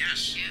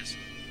 Yes. Yes.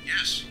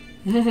 Yes.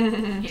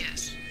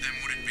 Yes. Then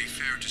would it be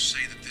fair to say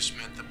that this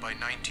meant that by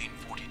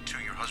 1942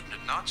 your husband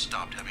had not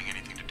stopped having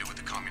anything to do with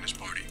the Communist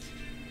Party?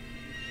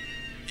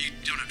 You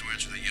don't have to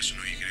answer that yes or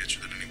no. You can answer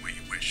that any way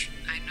you wish.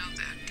 I know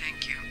that,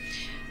 thank you.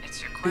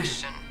 It's your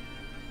question.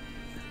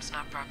 It's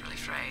not properly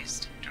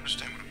phrased. Do you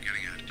understand what I'm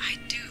getting at? I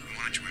do.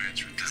 Why don't you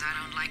answer it? Because I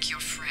don't like your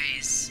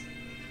phrase,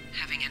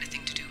 having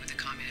anything to do with the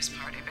Communist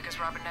Party, because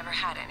Robert never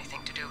had anything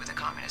to do with the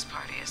Communist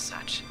Party as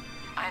such.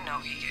 I know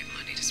he gave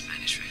money to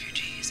Spanish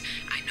refugees.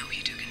 I know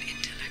he took an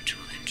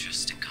intellectual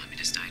interest in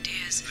communist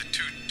ideas. The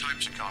two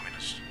types of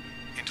communists.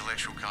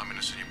 Intellectual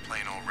communists and your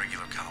plain old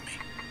regular commie.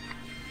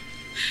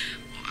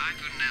 Well, I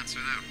couldn't answer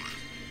that one.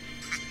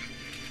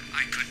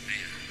 I couldn't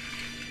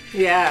either.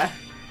 Yeah.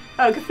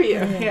 Oh, good for you.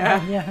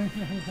 Yeah. Yeah.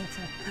 That's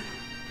it.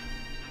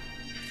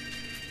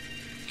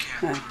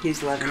 Huh,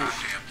 he's loving it.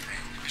 Goddamn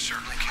thing. I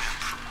certainly can't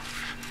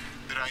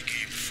prove that I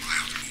gave the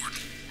file to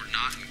Gordon. We're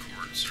not in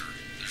court, sir.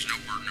 There's no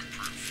burden of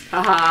proof.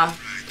 Haha.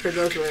 For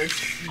those words.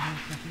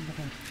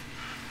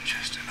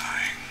 Just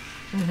denying.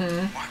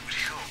 Why would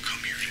Hill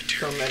come here to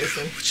tear Go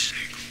medicine. with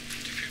Siegel?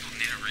 Do people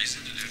need a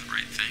reason to do the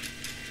right thing?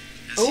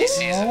 As he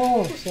sees it.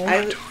 Oh, so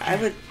I would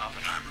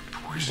Oppenheimer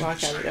poisoned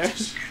walk out of there.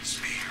 against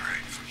me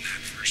right from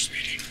that first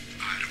meeting.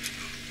 I don't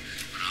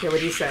know. Yeah, what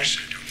do you say?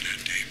 Said on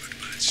that day, but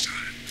by its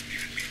time,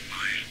 even me,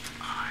 my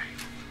eye.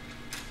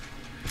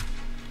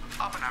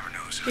 Oppenheimer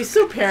knows how He's to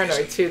so make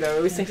paranoid these too, though. He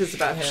always thinks it's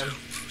about him. so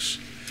loose.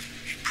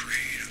 He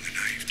preyed on the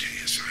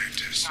naivety of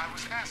scientists. I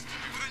was asked,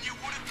 well, then you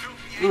would have built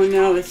the Oh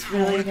no, it's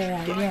really. look at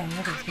that. Yeah,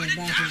 look at going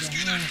back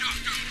again.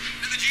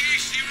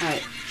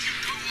 Alright.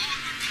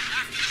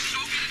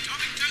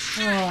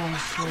 Oh,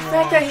 The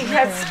fact that he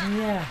has,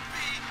 yeah.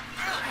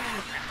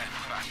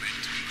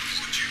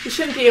 he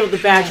shouldn't be able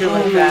to badger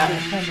like that.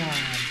 Come on. The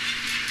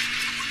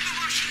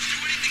Russians do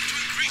anything to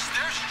increase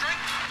their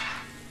strength?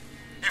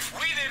 If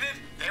we did it,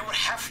 they would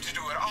have to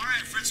do it. Our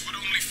efforts would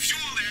only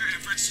fuel their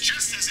efforts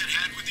just as it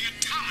had with the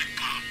atomic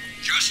bomb.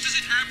 Just as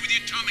it had with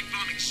the atomic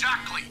bomb,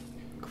 exactly.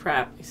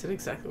 Crap. He said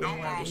exactly what No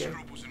he moral wanted to hear.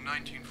 scruples in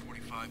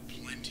 1945,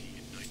 plenty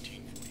in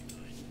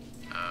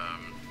 1949.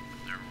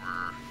 There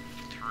were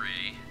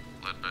 3,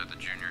 led by the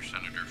junior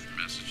senator from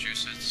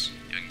Massachusetts.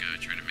 Young guy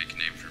trying to make a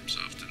name for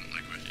himself, didn't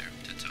like what you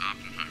did to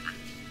Oppenheimer.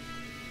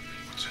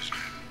 What's his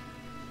name?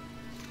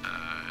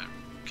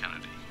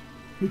 Kennedy.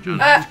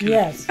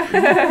 Yes. That's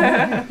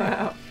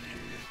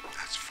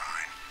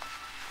fine.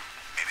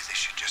 Maybe they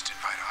should just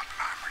invite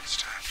Oppenheimer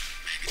instead.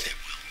 Maybe they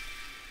will.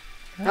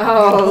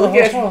 Oh, look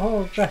at.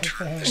 Oh, right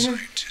Turn there. the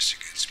scientists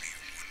against me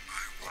one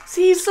by one.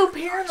 See, he's so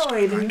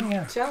paranoid and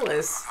Yeah.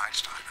 jealous.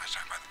 Einstein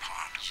by the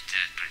pond. He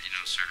did, but you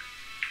know, sir,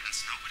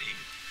 since nobody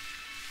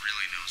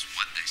really knows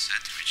what they said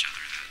to each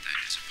other that day,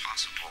 it's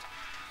impossible.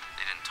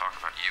 They didn't talk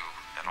about you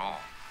at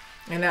all.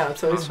 I know,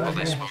 it's always Well, fun.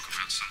 they spoke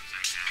about something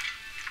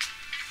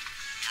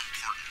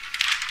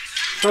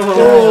Oh,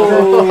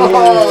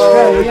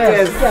 Oh,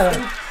 yes. yes.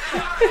 Yeah.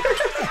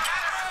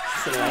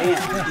 So I am.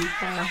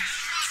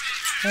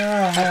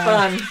 Have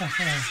fun. It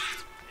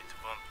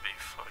won't be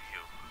for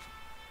you.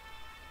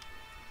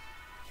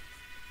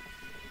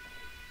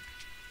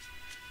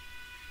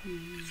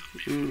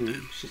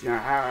 She's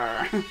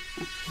gonna.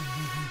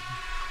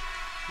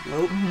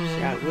 Nope.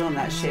 She will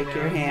not shake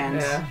your hand.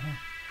 Yeah.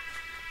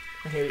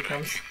 Here he I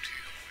comes. came to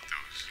you with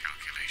those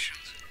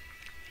calculations.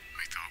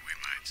 We thought we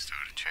might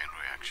start a chain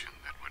reaction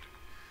that would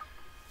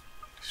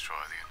destroy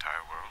the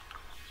entire world.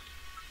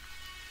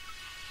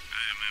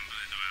 I remember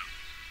it well.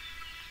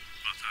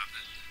 What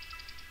happened?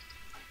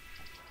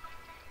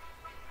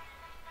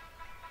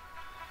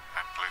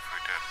 I believe we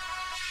did.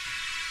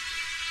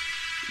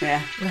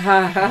 Yeah.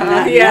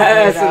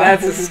 Yeah, so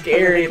that's a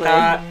scary Politically.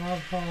 thought.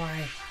 Oh,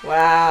 boy.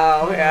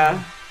 Wow,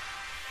 yeah.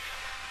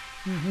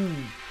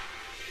 Mm-hmm.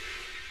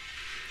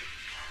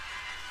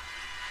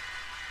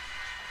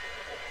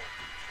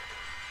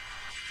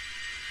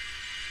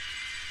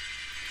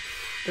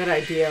 That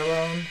idea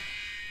alone.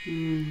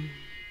 Mm.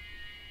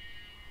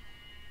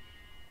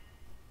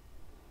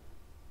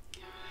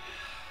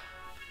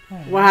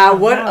 Wow,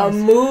 what That a was-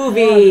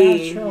 movie. Oh,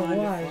 that sure was.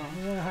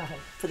 Wonderful. Wow.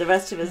 For the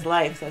rest of his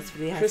life, that's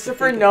what he has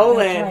Christopher to think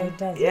Nolan. That's right, it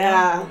does.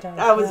 Yeah, It does.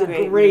 that was a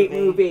Yeah. great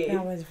movie.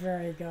 That was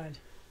very good.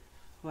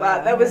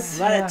 Wow, that was-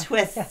 a lot of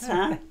twists,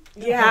 huh?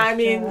 Yeah, I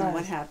mean, Yes.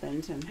 What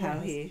happened and how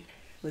Yes. he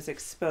was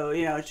exposed,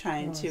 you know,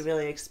 trying to Yes.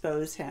 really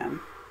expose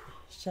him.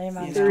 Shame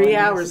on You know, 3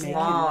 and hours make him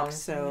long. look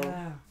So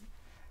Yeah.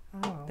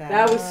 Oh, That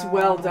That was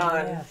well wow,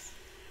 done. yes.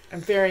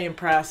 I'm very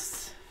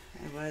impressed.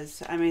 It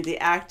was. I mean, the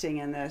acting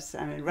in this.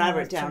 I mean,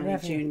 Robert Downey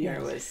terrific. Jr.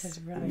 Yes, was it's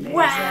really amazing.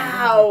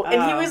 Wow.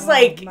 And he was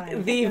like my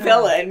the God.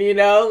 villain, you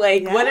know?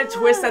 Like, what a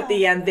twist at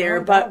the end there.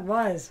 Oh, But that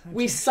was.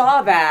 we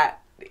saw that,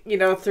 you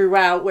know,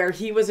 throughout, where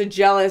he was a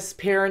jealous,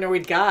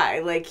 paranoid guy.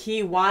 Like,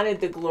 he wanted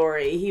the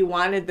glory, he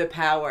wanted the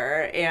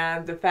power,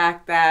 and the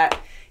fact that,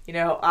 you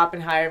know,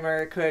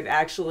 Oppenheimer could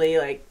actually,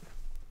 like,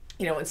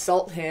 you know,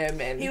 insult him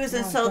and He was or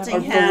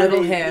insulting him.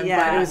 belittle him,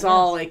 Yeah. but it was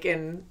all like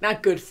in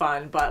not good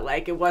fun, but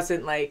like it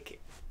wasn't like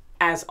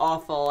as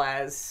awful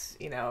as,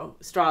 you know,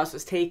 Strauss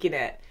was taking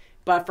it.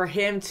 But for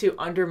him to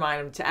undermine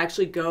him, to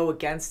actually go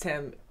against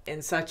him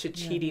in such a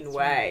cheating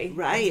way.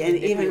 Right, and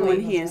even when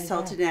he like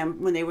insulted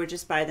him when they were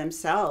just by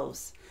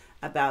themselves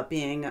about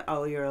being,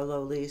 oh, you're a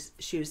lowly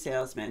shoe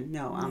salesman.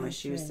 No, I'm a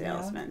shoe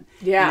salesman.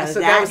 Yeah, You know, so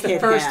that was the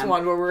hit first him.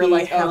 one where we were He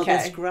like, held okay.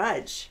 his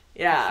grudge.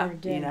 Yeah. Sure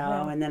did, You know,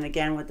 yeah. and then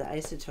again with the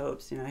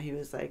isotopes, you know, he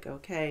was like,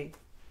 okay,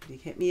 you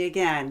hit me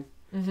again.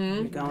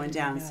 You're going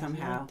down Yeah,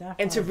 somehow.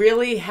 definitely. And to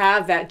really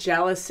have that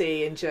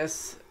jealousy and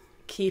just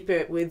keep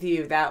it with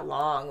you that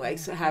long, like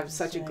so have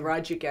such a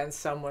grudge against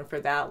someone for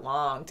that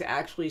long, to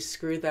actually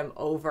screw them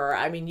over.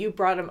 I mean, you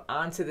brought him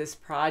onto this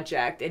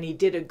project and he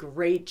did a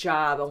great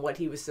job on what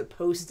he was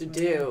supposed to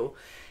do.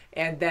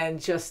 And then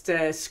just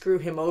to screw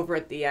him over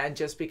at the end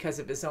just because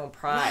of his own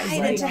pride. Right,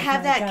 Like, and to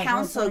have that God,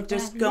 counsel like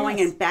just that, going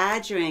yes. and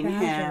badgering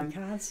him.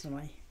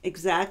 Constantly.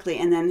 Exactly,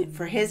 and then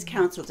for his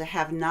counsel to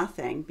have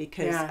nothing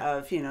because Yeah.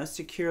 of, you know,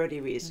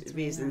 security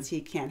reasons, he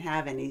can't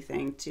have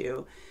anything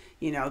to,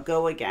 you know,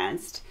 go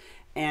against.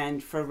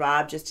 And for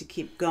Rob just to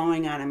keep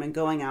going on him and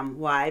going on.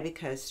 Why?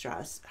 Because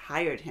Strauss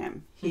hired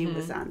him. He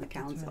was on the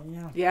council.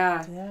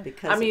 yeah.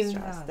 Because I mean, of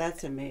Strauss.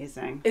 That's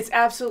amazing. It's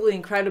absolutely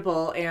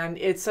incredible, and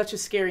it's such a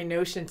scary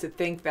notion to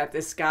think that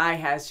this guy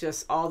has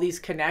just all these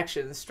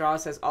connections.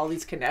 Strauss has all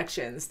these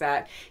connections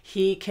that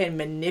he can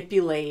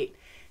manipulate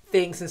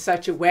things in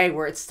such a way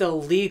where it's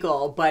still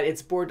legal, but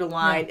it's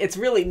borderline. It's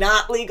really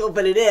not legal,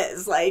 but it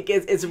is. Like,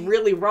 it's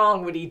really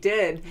wrong what he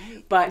did.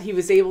 But he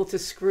was able to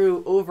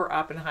screw over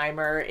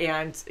Oppenheimer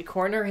and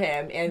corner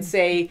him and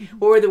say,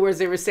 what were the words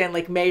they were saying?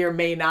 Like, may or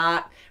may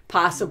not,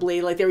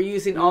 possibly. Like, they were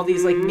using all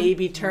these, like,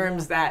 maybe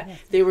terms that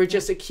they were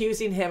just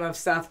accusing him of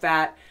stuff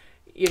that,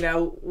 you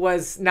know,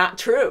 was not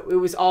true. It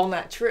was all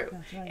not true.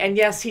 And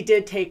yes, he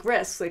did take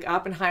risks. Like,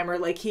 Oppenheimer,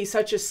 like, he's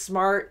such a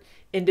smart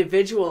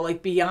individual,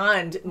 like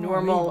beyond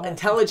normal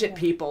intelligent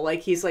people.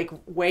 Like, he's like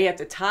way at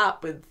the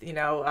top with, you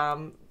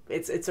know,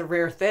 it's a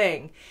rare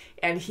thing,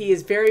 and he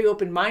is very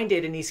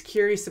open-minded, and he's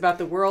curious about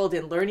the world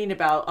and learning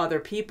about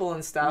other people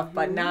and stuff,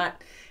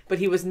 but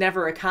he was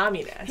never a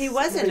communist. He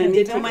wasn't, He and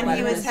did even take when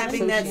he was lessons.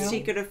 having that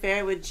secret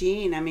affair with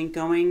Jean, I mean,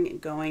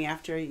 going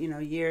after, you know,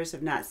 years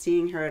of not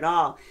seeing her at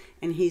all,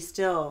 and he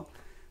still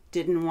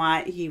didn't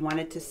want, he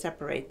wanted to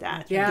separate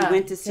that. Yeah. He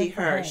went to see Good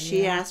for her. him,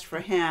 She yeah. asked for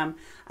him.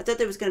 I thought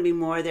there was going to be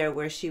more there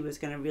where she was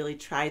going to really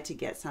try to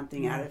get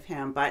something out of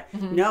him, but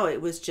no,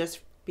 it was just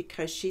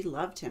because she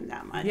loved him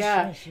that much.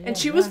 Yeah, She and was,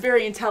 she was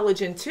very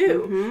intelligent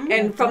too.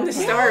 And from the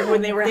start,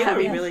 when they were They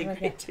having, were really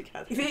great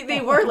together.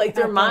 they were like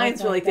their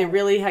minds were like they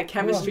really had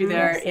chemistry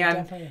there,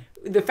 and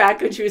the fact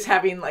that she was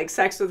having like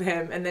sex with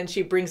him, and then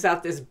she brings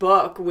out this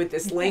book with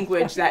this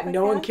language that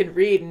no one can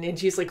read, and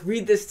she's like,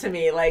 read this to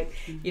me, like,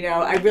 you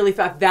know, I really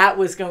thought that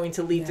was going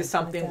to lead to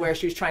something where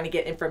she was trying to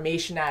get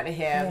information out of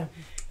him.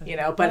 You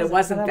know, but it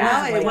wasn't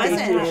that. No, it Like,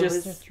 wasn't. They were It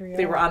just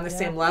they were on the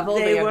same level.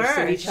 They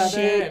understood were. each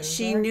other. and-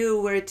 She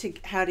knew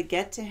how to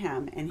get to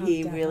him, and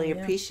he really definitely, yeah.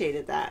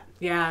 appreciated that.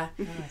 Yeah.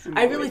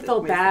 I really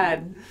felt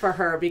bad for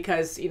her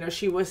because, you know,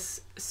 she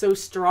was so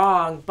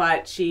strong,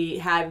 but she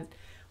had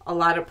a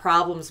lot of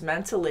problems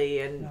mentally,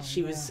 and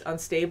she was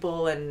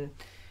unstable, and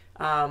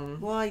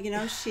Well, you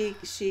know, she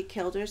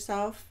killed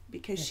herself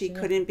because she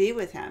couldn't be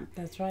with him.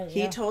 That's right.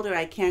 He told her,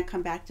 I can't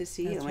come back to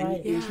see That's you. And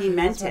right. he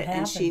meant That's what it,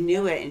 and she happened,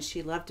 knew it, and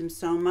she loved him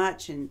so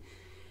much, and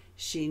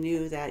she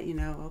knew that, you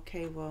know,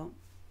 okay, well.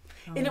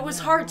 and it was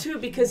hard too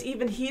because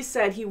even he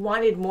said he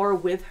wanted more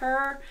with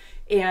her,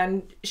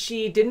 and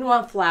she didn't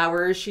want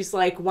flowers. She's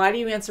like, why do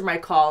you answer my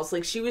calls?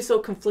 Like, she was so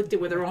conflicted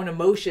with her own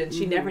emotions.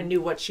 She never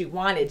knew what she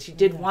wanted. She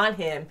did want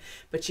him,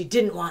 but she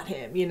didn't want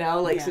him, you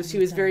know, like, so she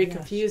was very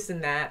confused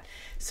in that.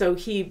 So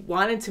he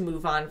wanted to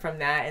move on from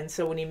that. And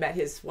so when he met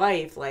his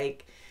wife,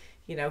 like,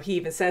 you know, he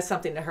even says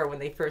something to her when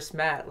they first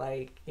met,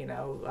 like, you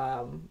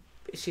know,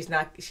 she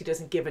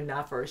doesn't give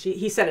enough, or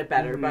he said it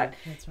better, but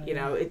right, you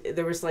know,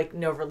 there was like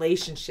no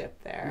relationship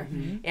there,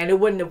 and it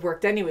wouldn't have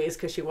worked anyways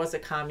because she was a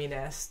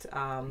communist,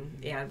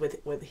 and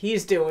with what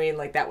he's doing,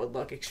 like, that would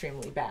look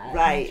extremely bad.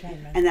 Right. That's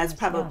right, And that's that's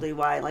probably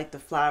why, like, the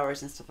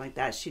flowers and stuff like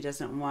that, she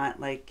doesn't want,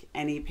 like,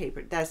 any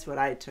paper. That's what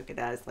I took it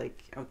as,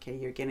 like, okay,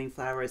 you're getting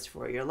flowers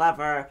for your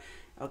lover.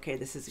 Okay,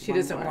 this is She one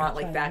doesn't more. want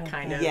like that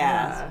kind of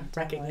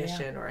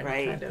recognition or any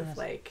Right. kind of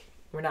like,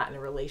 we're not in a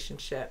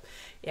relationship.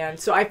 And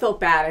so I felt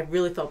bad. I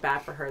really felt bad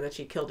for her that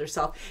she killed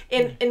herself.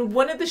 And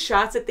one of the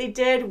shots that they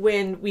did,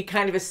 when we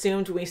kind of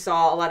assumed, when we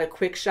saw a lot of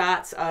quick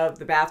shots of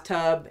the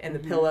bathtub and the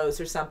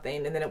pillows or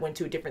something, and then it went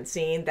to a different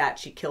scene, that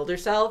she killed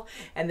herself.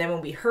 And then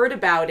when we heard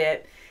about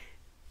it,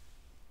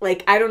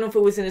 like, I don't know if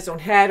it was in his own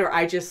head or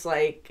I just,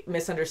 like,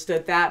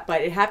 misunderstood that,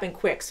 but it happened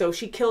quick. So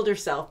she killed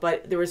herself,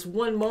 but there was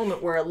one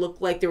moment where it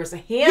looked like there was a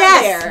hand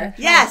there.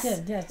 Yes.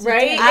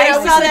 Right? I And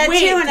saw was that like,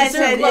 too, and I is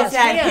there said, a is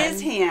that hand?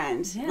 his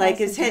hand? Yeah,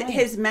 Like, is that's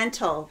his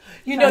mental?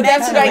 You know,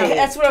 that's what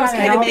I was Trying to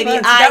kind of help thinking.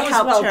 Maybe So I that was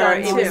helped well her.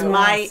 done, It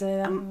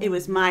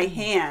was too. my my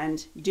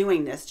hand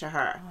doing this to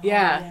her.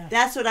 Yeah.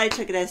 That's what I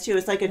took it as too.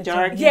 It's like a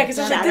dark. Yeah, because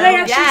I was like, did shadow.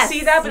 I actually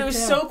see that? But it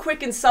was so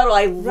quick and subtle.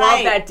 I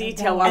love that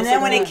detail. And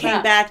then when it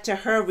came back to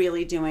her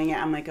really doing it,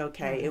 I'm like,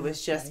 okay, it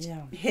was just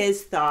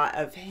his thought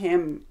of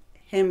him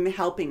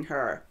helping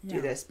her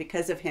do this.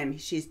 Because of him,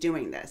 she's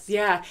doing this.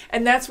 Yeah,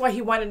 and that's why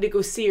he wanted to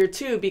go see her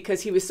too,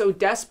 because he was so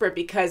desperate,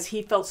 because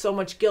he felt so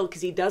much guilt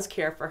because he does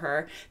care for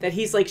her, that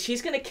he's like,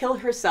 she's going to kill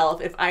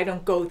herself if I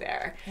don't go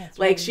there.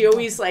 Like, she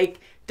always, like,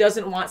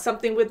 doesn't want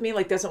something with me,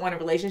 like, doesn't want a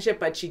relationship,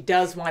 but she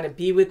does want to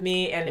be with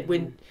me. And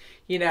when,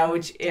 you know,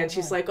 and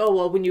she's like, oh,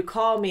 well, when you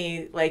call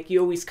me, like, you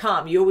always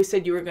come. You always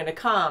said you were going to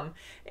come.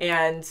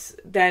 And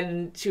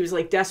then she was,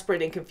 like,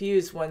 desperate and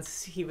confused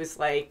once he was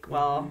like,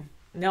 well,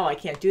 no, I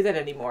can't do that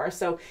anymore.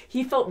 So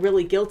he felt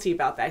really guilty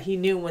about that. He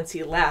knew once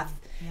he left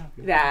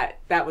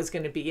that was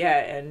going to be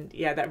it. And,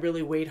 yeah, that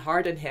really weighed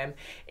hard on him.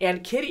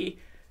 And Kitty,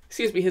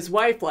 his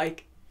wife,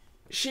 like,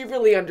 she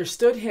really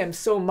understood him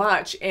so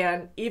much.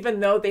 And even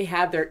though they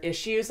had their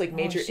issues, like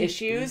major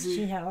issues.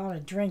 She had a lot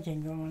of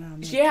drinking going on.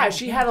 Yeah,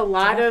 she had a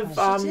lot of...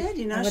 she did.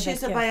 You know,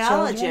 she's a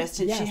biologist,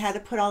 and she had to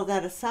put all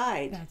that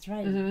aside. That's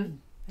right.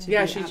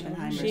 Yeah, she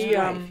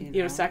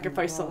you know,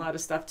 sacrificed a lot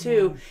of stuff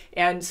too.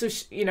 And so,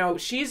 you know,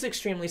 she's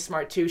extremely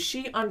smart too.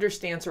 She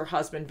understands her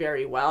husband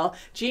very well.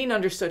 Jean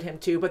understood him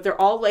too, but they're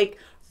all, like,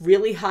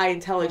 really high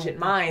intelligent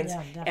minds.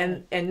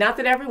 And not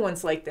that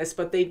everyone's like this,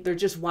 but they're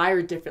just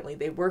wired differently.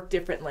 They work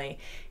differently.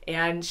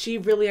 And she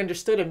really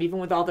understood him, even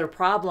with all their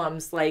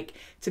problems. Like,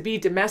 to be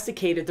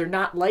domesticated, they're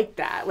not like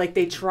that. Like,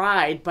 they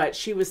tried, but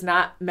she was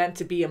not meant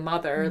to be a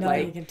mother. No,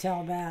 like, you can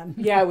tell that.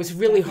 Yeah, it was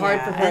really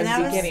hard for her in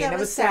the beginning. That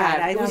was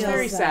sad. It was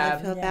very sad.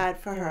 I feel bad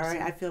for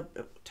her. I feel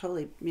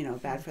totally, you know,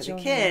 bad for the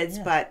kids.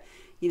 But,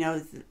 you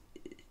know,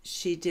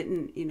 she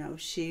didn't, you know,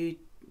 she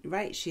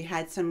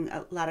had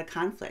a lot of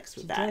conflicts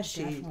with that.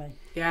 Definitely.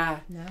 Yeah.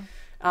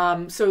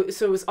 So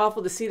it was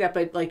awful to see that,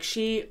 but, like,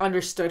 she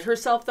understood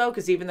herself though,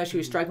 because even though she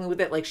was struggling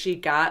with it, like, she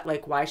got,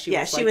 like, why she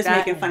was like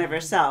that. Making fun of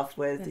herself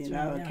with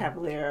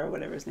Cavalier or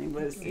whatever his name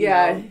was. You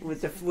know,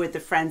 with the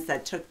friends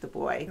that took the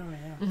boy,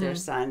 their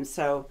son.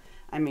 So.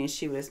 I mean,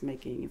 she was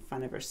making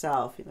fun of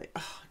herself. You're like,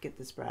 oh, get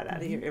this brat out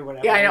of here, or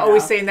whatever. Yeah, I know,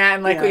 always saying that,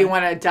 and, like, you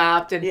want to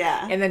adopt. And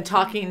and then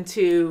talking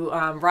to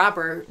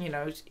Robert, you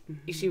know,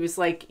 she was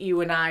like,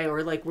 you and I,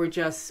 or, like, we're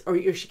just, or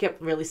she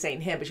kept really saying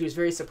him, but she was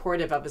very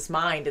supportive of his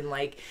mind, and,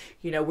 like,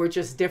 you know, we're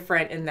just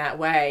different in that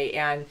way.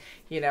 And,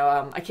 you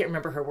know, I can't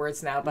remember her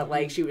words now, but,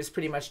 like, she was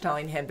pretty much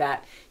telling him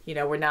that, you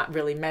know, we're not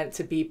really meant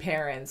to be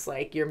parents.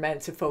 Like, you're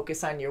meant to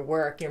focus on your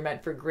work. You're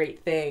meant for great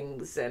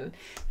things. And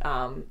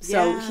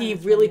so he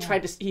really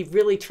tried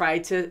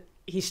to,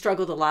 he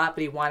struggled a lot,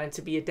 but he wanted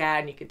to be a dad.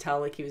 And you could tell,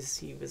 like, he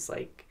was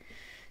like,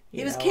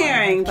 he was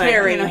caring, but,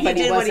 you know, he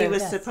did what he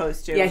was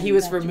supposed to. Yeah, he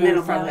was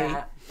removed from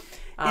that.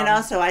 And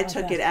also, I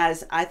took it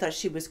as, I thought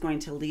she was going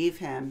to leave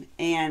him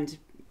and,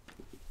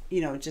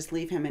 you know, just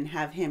leave him and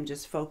have him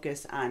just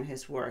focus on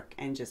his work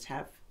and just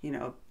have, you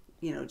know,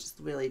 just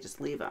really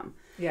just leave him.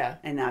 Yeah.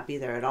 And not be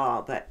there at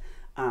all. But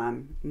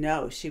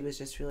no, she was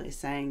just really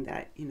saying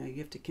that, you know, you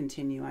have to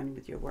continue on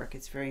with your work.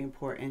 It's very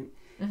important.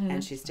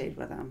 And she stayed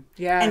with him.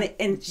 Yeah.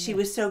 And she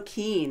was so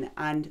keen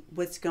on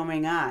what's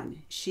going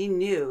on. She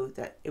knew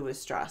that it was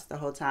Strauss the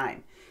whole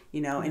time,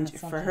 you know, and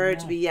for her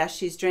to be, yes,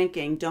 she's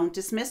drinking. Don't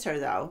dismiss her,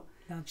 though.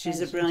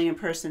 She's a brilliant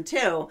person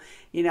too.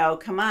 You know,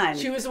 come on.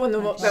 She was the one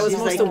that was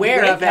most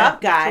aware of it. Wake up,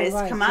 guys!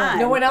 Come on.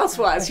 No one else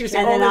was. She was the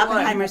only and then one.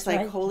 Oppenheimer's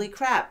like, holy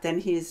crap! Then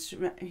he's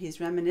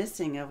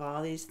reminiscing of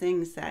all these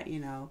things that, you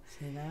know,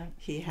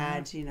 he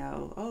had. You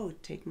know, oh,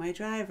 take my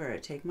driver,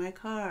 take my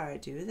car,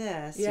 do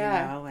this.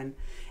 Yeah. You know,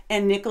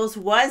 and Nichols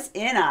was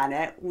in on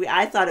it.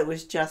 I thought it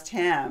was just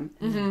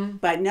him,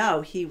 but no,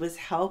 he was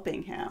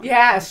helping him.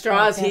 Yeah,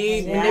 Strauss.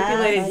 He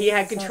manipulated. He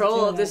had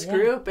control of this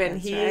group, and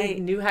he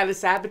knew how to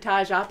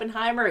sabotage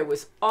Oppenheimer. It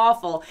was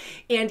awful.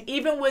 And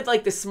even with,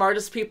 like, the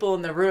smartest people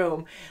in the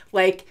room,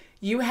 like,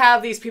 you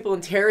have these people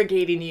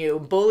interrogating you,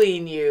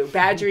 bullying you,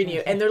 badgering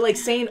you, and they're, like,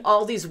 saying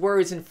all these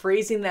words and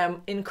phrasing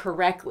them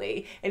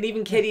incorrectly. And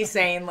even Kitty's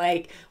saying,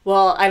 like,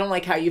 well, I don't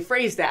like how you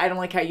phrased that. I don't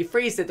like how you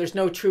phrased it. There's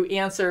no true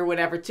answer or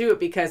whatever to it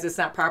because it's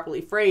not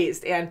properly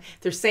phrased. And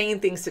they're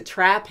saying things to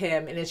trap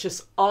him, and it's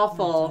just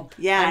awful.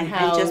 Yeah,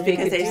 and just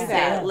because they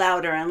say it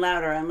louder and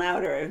louder and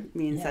louder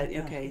means that,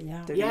 okay,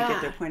 they're going to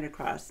get their point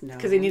across. No,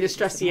 because they need to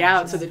stress you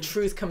out so the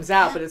truth comes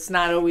out, but it's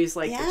not always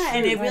like the truth.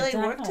 And it really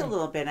worked a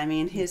little bit. I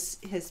mean,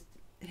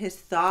 his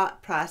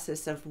thought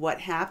process of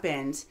what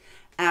happened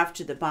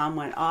after the bomb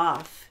went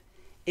off,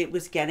 it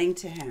was getting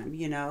to him,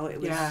 you know.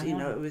 It was, you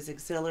know, it was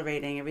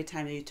exhilarating every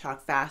time you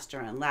talk faster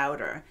and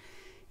louder,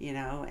 you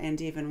know. And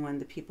even when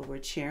the people were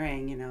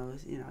cheering, you know,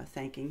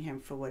 thanking him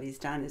for what he's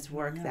done, his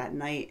work that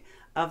night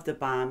of the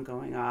bomb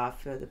going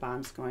off, or the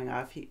bombs going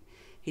off,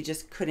 he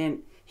just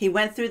couldn't. He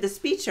went through the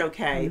speech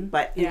okay,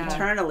 but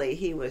internally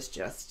he was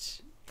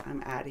just,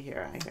 I'm out of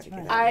here. I got to get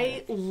out of here.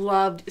 I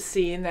loved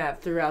seeing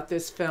that throughout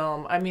this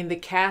film. I mean, the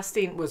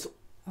casting was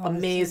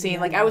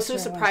amazing. Like, I was so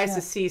surprised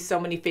to see so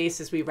many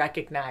faces we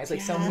recognize, like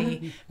so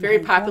many very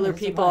popular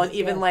people, and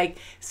even like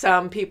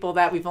some people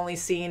that we've only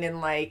seen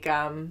in like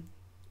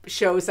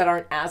shows that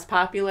aren't as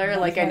popular.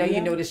 Like, I know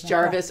you noticed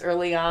Jarvis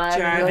early on.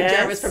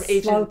 Jarvis from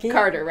Agent Floki.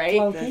 Carter, right?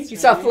 Floki. You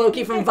saw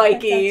Floki from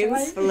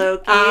Vikings.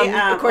 Floki.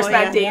 Of course,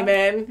 Matt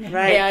Damon.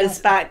 Right, And the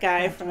Spot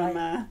guy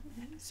from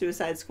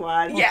Suicide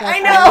Squad. yeah, I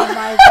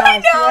know.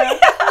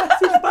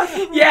 I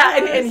know. Yeah,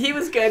 and he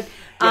was good.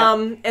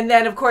 And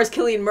then, of course,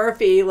 Cillian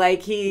Murphy,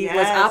 like, he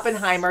was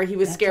Oppenheimer. He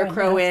was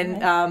Scarecrow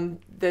in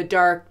the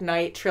Dark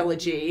Knight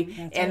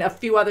trilogy and a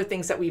few other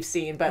things that we've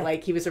seen. But,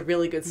 like, he was a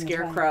really good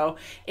Scarecrow.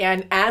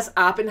 And as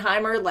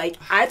Oppenheimer, like,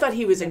 I thought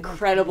he was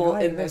incredible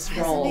in this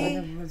role.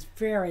 It was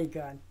very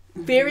good.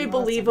 Very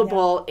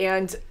believable.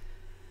 And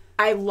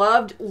I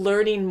loved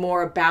learning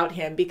more about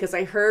him because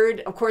I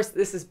heard, of course,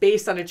 this is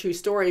based on a true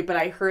story, but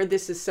I heard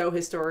this is so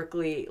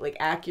historically like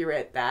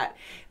accurate that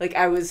like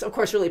I was, of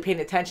course, really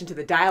paying attention to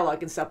the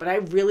dialogue and stuff, but I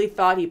really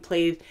thought he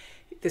played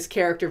this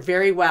character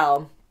very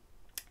well.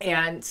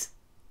 And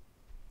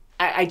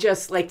I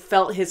just like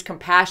felt his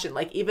compassion,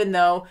 like even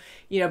though,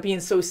 you know,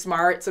 being so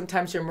smart,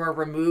 sometimes you're more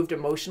removed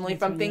emotionally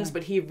from things,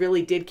 but he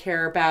really did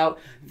care about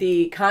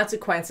the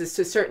consequences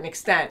to a certain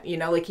extent, you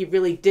know, like he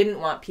really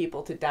didn't want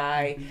people to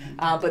die.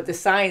 But the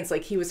science,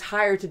 like he was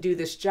hired to do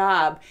this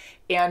job,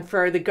 and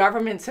for the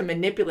government to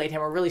manipulate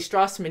him, or really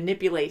Strauss to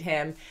manipulate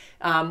him,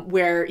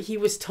 where he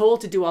was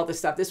told to do all this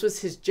stuff. This was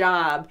his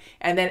job,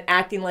 and then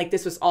acting like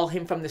this was all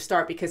him from the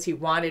start because he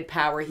wanted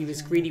power. He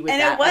was greedy with that.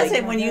 And it wasn't.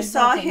 Like, when you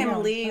saw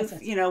him leave,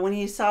 you know, when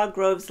he saw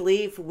Groves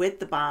leave with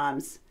the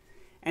bombs,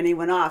 and he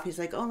went off, he's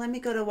like, oh, let me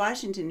go to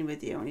Washington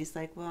with you. And he's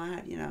like,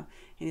 well, you know,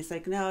 and he's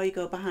like, no, you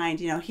go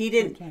behind. You know, he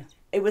didn't,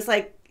 it was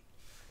like,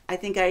 I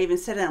think I even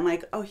said it, I'm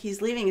like, oh,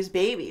 he's leaving his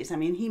babies. I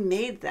mean, he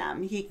made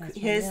them.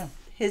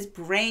 His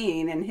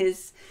brain and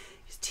his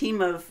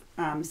team of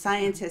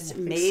scientists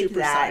made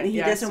that, and he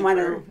doesn't want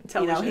to,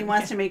 you know, he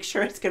wants to make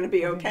sure it's going to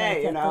be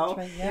okay, you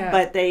know.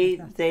 But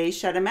they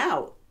shut him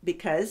out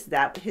because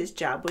that his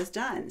job was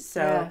done.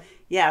 So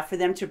for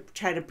them to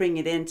try to bring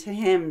it into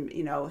him,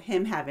 you know,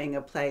 him having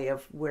a play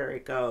of where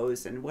it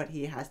goes and what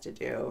he has to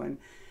do, and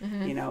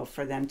you know,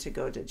 for them to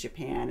go to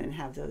Japan and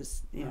have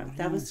those, you know,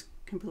 that was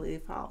completely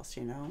false,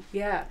 you know.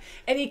 Yeah,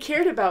 and he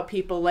cared about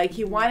people. Like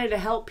he wanted to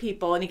help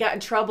people, and he got in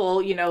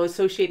trouble, you know,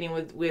 associating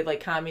with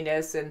like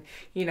communists and,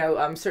 you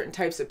know, certain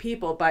types of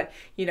people. But,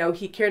 you know,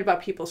 he cared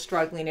about people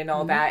struggling and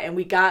all that. And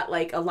we got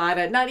like a lot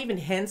of, not even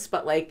hints,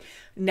 but like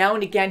now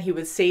and again he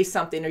would say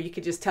something, or you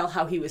could just tell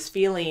how he was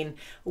feeling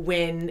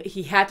when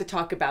he had to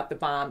talk about the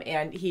bomb,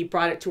 and he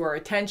brought it to our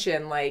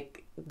attention, like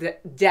the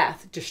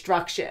death,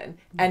 destruction,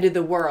 end of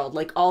the world,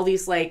 like all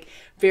these like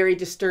very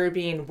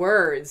disturbing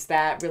words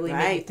that really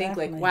made me think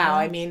like, wow,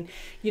 I mean,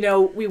 you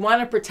know, we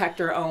want to protect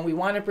our own, we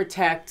want to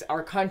protect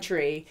our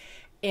country,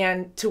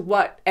 and to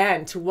what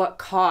end, to what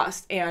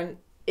cost? And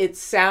it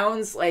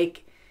sounds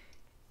like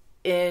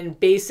in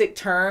basic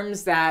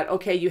terms that,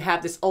 okay, you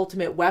have this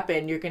ultimate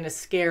weapon, you're going to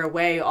scare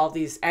away all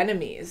these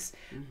enemies,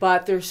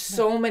 but there's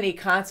so many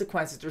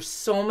consequences, there's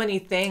so many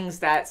things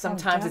that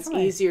sometimes it's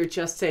easier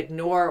just to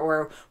ignore,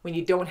 or when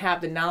you don't have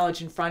the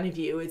knowledge in front of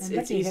you, it's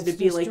easy to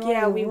be like,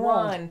 yeah, we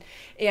won.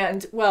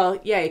 And well,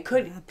 yeah, it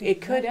could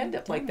end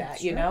up like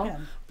that, you know,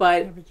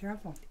 but be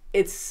careful.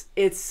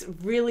 It's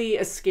really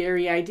a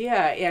scary idea,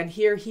 and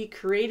here he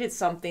created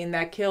something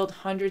that killed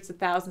hundreds of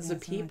thousands of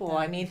people.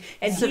 I mean,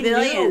 and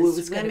civilians, he knew it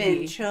was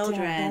women,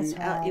 children,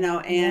 you know,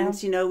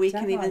 and you know, we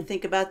can even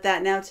think about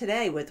that now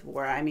today with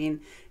war. I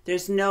mean,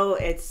 there's no,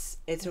 it's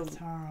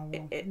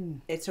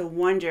a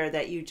wonder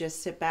that you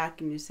just sit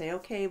back and you say,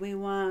 okay, we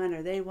won,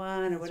 or they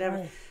won, or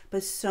whatever.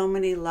 But so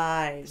many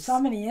lives,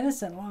 so many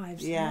innocent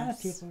lives. A lot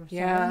of people.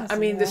 I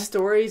mean, the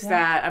stories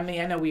that, I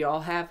mean, I know we all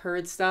have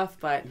heard stuff,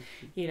 but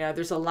you know,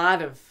 there's a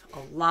lot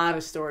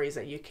of stories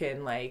that you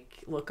can like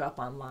look up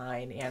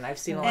online, and I've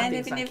seen a lot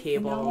of things on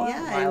cable a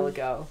while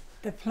ago.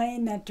 The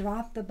plane that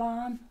dropped the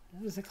bomb,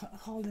 it was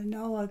called a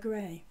Noah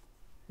Gray.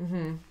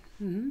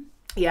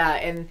 Yeah,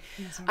 and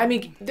I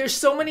mean, there's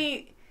so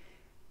many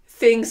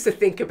things to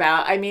think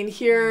about. I mean,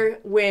 here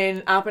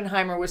when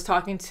Oppenheimer was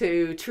talking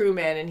to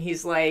Truman, and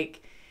he's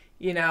like,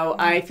 you know,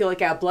 I feel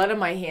like I have blood on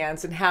my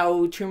hands, and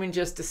how Truman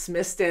just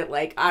dismissed it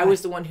like I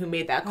was the one who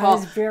made that call. I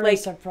was very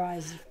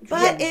surprised.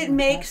 But it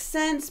makes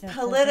sense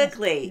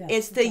politically.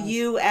 It's the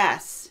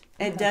U.S.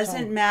 It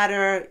doesn't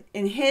matter.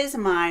 In his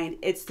mind,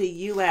 it's the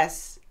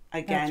U.S.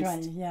 against.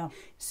 That's right, yeah.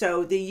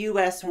 So the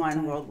U.S.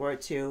 won World War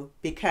II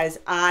because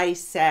I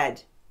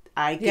said,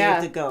 I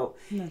gave the go.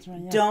 That's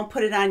right, Don't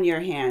put it on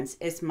your hands.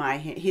 It's my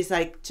hand. He's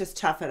like, just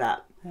tough it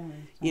up.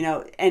 You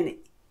know, and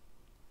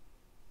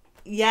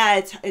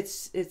yeah,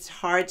 it's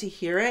hard to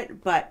hear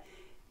it, but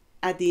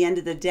at the end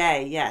of the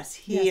day, yes,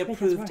 he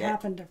approved what it.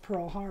 Happened to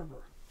Pearl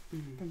Harbor.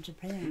 from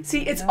Japan.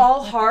 See, it's you know?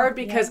 all hard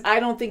because I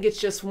don't think it's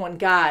just one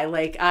guy.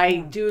 Like, I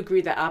do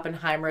agree that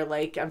Oppenheimer,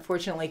 like,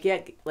 unfortunately,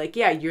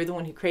 you're the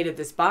one who created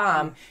this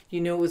bomb.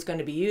 You knew it was going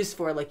to be used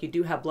for. Like, you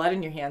do have blood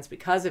in your hands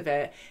because of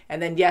it.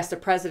 And then, yes, the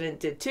president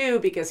did too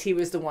because he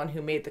was the one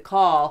who made the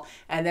call.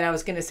 And then I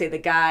was going to say the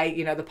guy,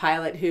 you know, the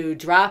pilot who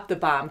dropped the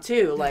bomb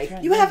too. Like,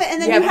 You have it,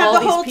 and then you have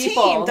the whole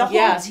team. The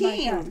whole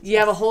team. You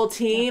have a whole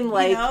team.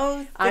 Like, you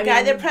know, the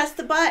guy that pressed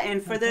the button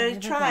for the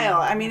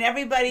trial. I mean,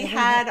 everybody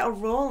had a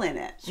role in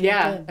it.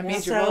 Yeah, a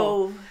major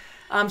role.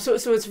 So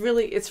it's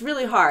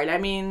really hard. I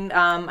mean,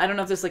 I don't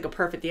know if there's like a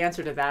perfect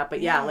answer to that,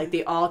 but yeah, like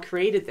they all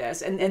created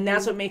this, and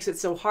that's what makes it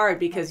so hard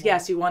because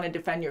yes, you want to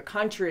defend your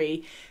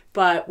country,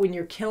 but when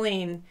you're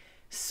killing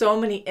so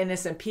many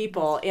innocent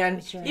people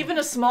and even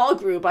a small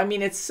group, I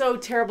mean, it's so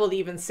terrible to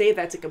even say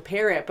that to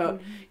compare it,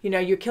 but you know,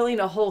 you're killing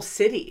a whole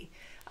city.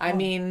 I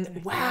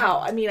mean,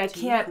 wow. I mean, I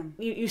can't.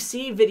 You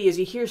see videos,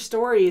 you hear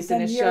stories,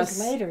 and it's years just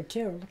later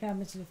too. Look how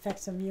much it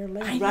affects them years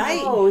later. I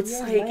know. It's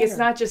like it's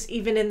not just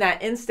even in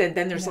that instant.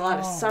 Then there's a lot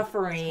of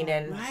suffering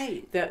and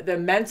the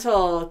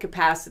mental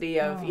capacity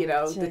of you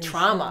know the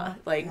trauma.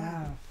 Like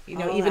you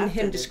know, even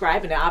him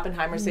describing it,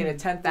 Oppenheimer saying a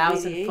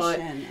 10,000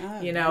 foot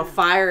you know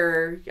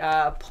fire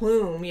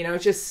plume. You know,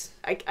 just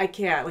I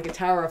can't like a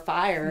tower of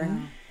fire.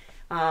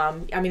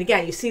 I mean,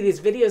 again, you see these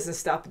videos and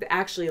stuff, but to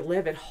actually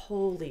live it,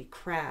 holy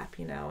crap,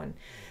 you know. And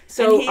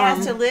so and he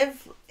has to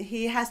live.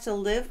 He has to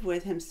live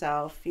with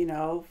himself, you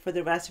know, for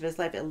the rest of his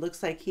life. It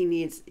looks like he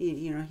needs,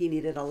 you know, he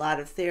needed a lot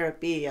of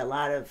therapy, a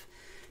lot of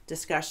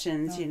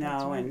discussions, you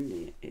know,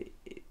 and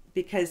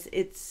because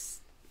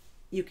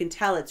you can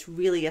tell it's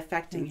really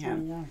affecting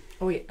him.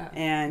 Oh yeah,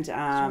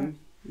 and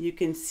you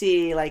can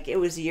see like it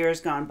was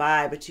years gone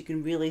by, but you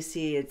can really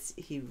see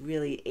he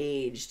really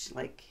aged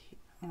like.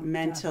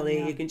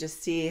 Mentally, you can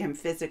just see him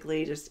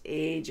physically just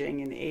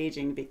aging and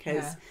aging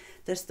because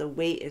just the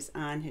weight is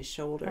on his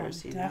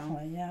shoulders, you know.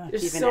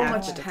 There's even so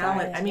much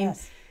talent. I mean,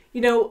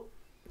 you know,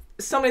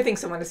 so many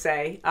things I want to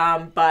say,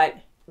 but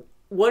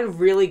one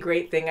really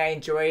great thing I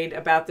enjoyed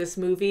about this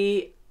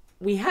movie,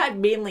 we had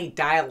mainly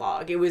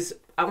dialogue. It was,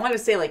 I want to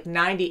say like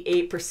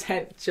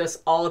 98%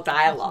 just all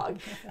dialogue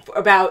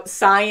about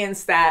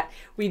science that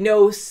we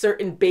know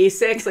certain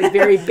basics, like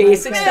very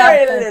basic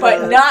stuff,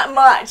 but not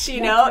much,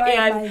 you know?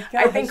 And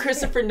I think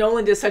Christopher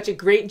Nolan does such a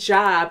great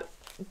job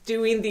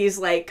doing these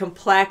like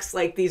complex,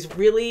 like these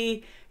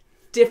really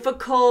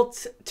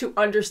difficult to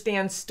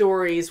understand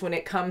stories when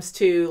it comes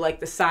to like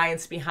the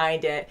science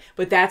behind it,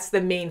 but that's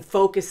the main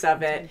focus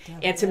of it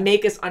and to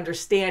make us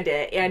understand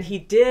it. And he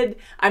did,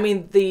 I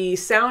mean, the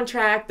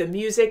soundtrack, the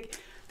music,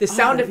 the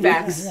sound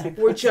effects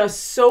were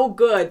just so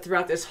good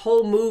throughout this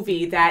whole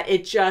movie that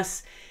it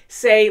just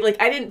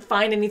like I didn't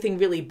find anything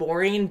really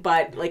boring,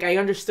 but like I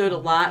understood a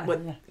lot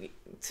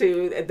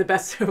to the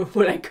best of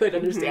what I could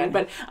understand,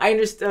 but I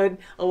understood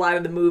a lot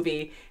of the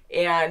movie.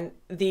 And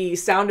the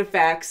sound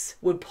effects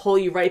would pull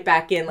you right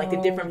back in, like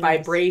the different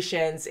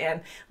vibrations,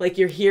 and like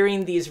you're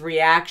hearing these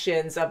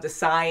reactions of the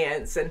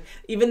science, and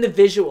even the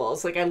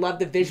visuals. Like I love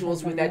the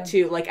visuals with that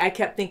too. Like I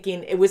kept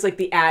thinking it was like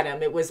the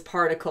atom, it was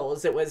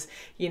particles, it was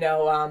you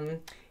know,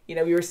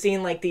 we were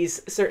seeing like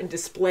these certain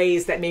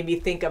displays that made me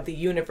think of the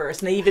universe,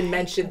 and they even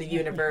mentioned the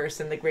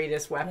universe and the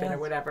greatest weapon or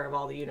whatever of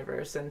all the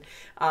universe, and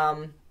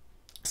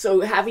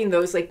so having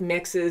those like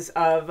mixes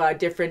of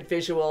different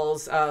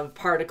visuals of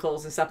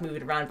particles and stuff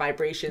moving around,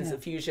 vibrations, the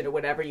fusion or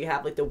whatever, you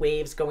have like the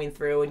waves going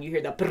through and you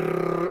hear the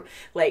brrr,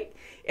 like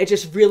it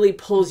just really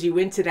pulls you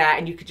into that,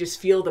 and you could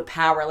just feel the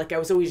power. Like I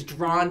was always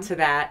drawn to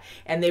that,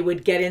 and they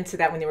would get into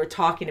that when they were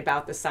talking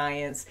about the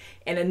science.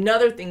 And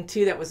another thing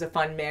too that was a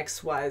fun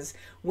mix was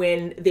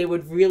when they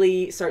would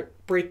really start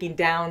breaking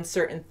down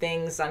certain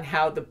things on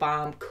how the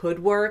bomb could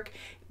work.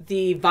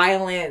 The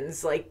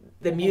violins, like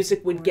the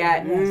music would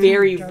get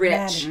very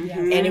rich,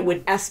 and it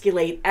would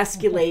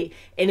escalate,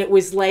 and it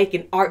was like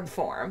an art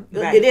form.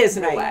 It is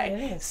in a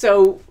way.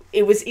 So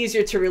it was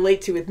easier to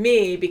relate to with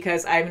me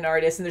because I'm an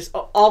artist, and there's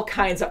all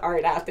kinds of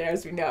art out there,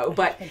 as we know.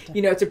 But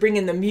you know, to bring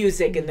in the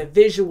music and the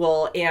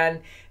visual, and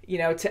you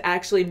know, to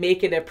actually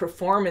make it a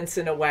performance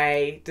in a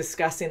way,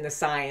 discussing the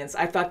science.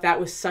 I thought that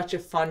was such a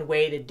fun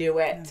way to do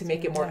it, to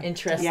make it more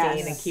interesting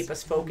and keep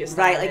us focused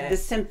on it. Like the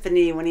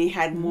symphony, when he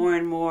had more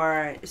and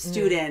more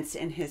students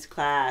in his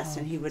class,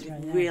 and he would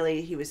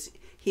really, he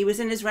was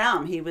in his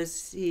realm. He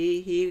was,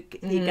 he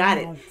got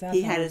it.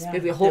 He had his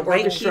the whole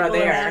orchestra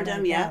there around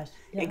him,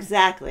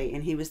 exactly,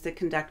 and he was the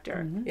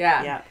conductor.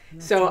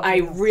 So I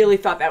really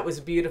thought that was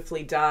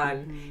beautifully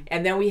done.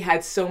 And then we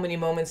had so many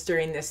moments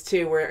during this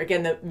too where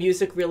again the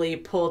music really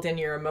pulled in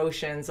your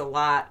emotions a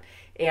lot,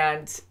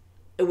 and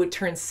it would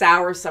turn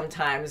sour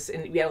sometimes,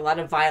 and we had a lot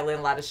of violin,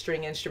 a lot of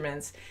string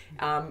instruments,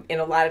 and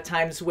a lot of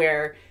times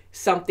where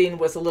something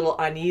was a little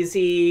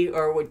uneasy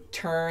or would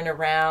turn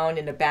around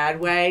in a bad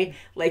way,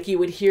 like you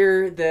would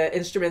hear the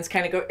instruments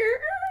kind of go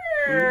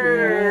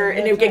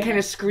and it would get kind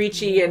of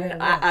screechy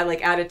and I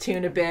like out of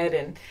tune a bit,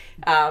 and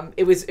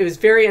it was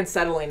very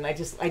unsettling. I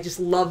just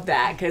loved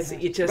that because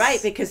it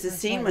just because the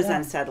scene was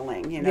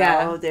unsettling. You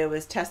know, there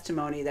was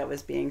testimony that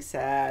was being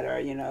said,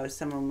 or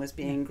someone was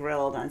being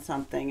grilled on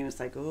something. It was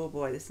like, oh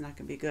boy, this is not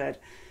going to be good,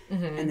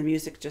 and the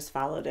music just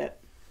followed it.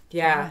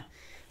 Yeah.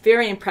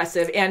 Very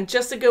impressive. And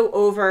just to go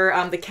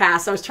over the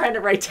cast, I was trying to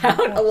write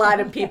down a lot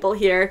of people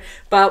here,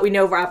 but we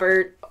know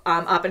Robert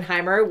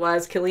Oppenheimer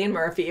was Cillian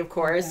Murphy, of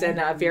course, and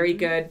a very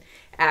good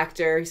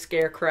actor,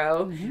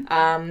 Scarecrow.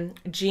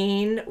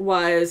 Jean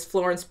was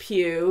Florence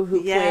Pugh,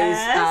 who plays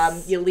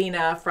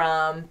Yelena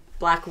from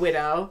Black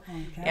Widow,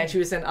 and she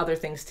was in other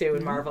things too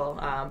in Marvel.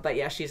 But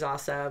yeah, she's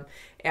awesome.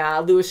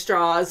 Louis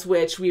Strauss,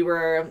 which we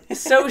were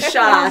so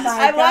shocked.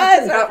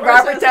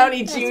 Robert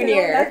Downey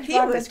Jr.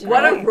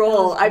 What a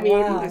role! I mean,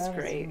 he was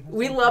great.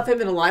 We love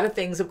him in a lot of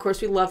things. Of course,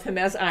 we love him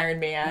as Iron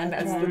Man.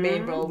 That's the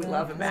main role we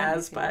love him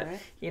as. But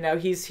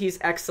he's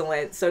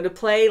excellent. So to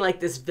play like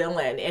this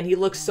villain, and he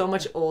looks so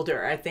much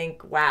older. I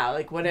think, wow,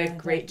 like what a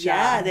great job.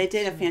 Yeah, they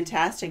did a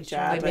fantastic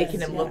job, like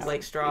making him look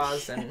like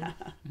Strauss, and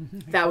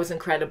that was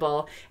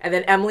incredible. And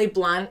then Emily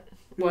Blunt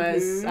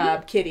was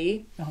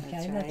Kitty.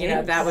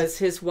 That was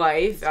his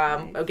wife.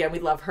 Again, we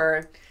love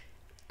her.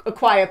 A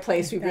Quiet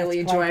Place, we really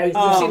enjoy. We've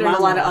seen her in a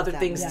lot of other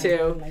things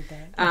too.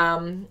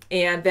 And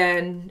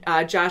then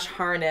Josh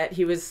Hartnett,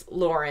 he was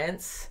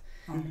Lawrence.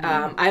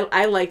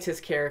 I liked his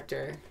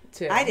character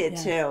too. I did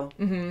too.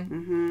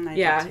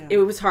 It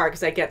was hard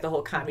because I get the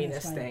whole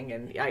communist thing,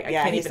 and I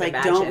can't even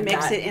imagine. Don't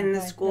mix it in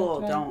the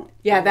school. Don't.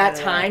 Yeah, that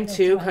time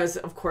too, because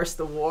of course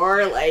the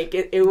war, like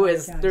it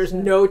was. There's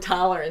no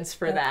tolerance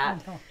for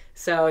that.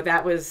 So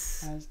that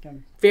was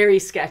very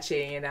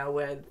sketchy,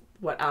 with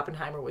what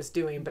Oppenheimer was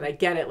doing. But I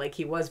get it, like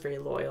he was very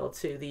loyal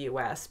to the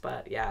U.S.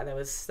 But yeah, that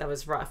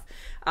was rough.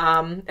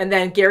 And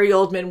then Gary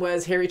Oldman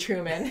was Harry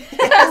Truman.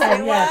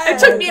 It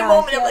took me a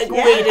moment of like,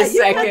 wait a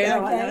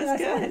second. That was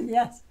good.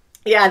 Yes.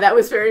 Yeah, that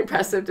was very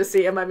impressive to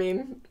see him. I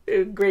mean,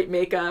 great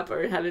makeup,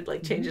 or how to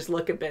like change his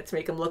look a bit to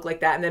make him look like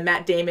that. And then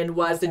Matt Damon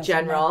was the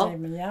general.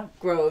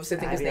 Groves, I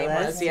think his name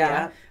was.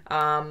 Yeah.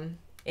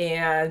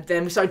 And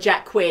then we saw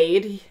Jack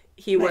Quaid.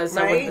 He was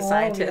one of the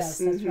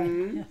scientists.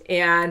 And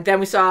then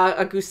we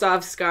saw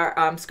Gustav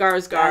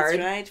Skarsgård. That's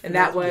right. And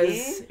that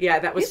was,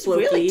 that was He's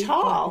Floki. really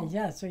tall.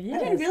 Yeah, so he I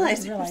didn't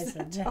realize he was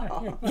that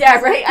tall. Yeah,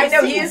 right? I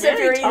know, he is a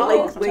very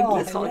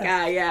tall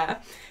guy,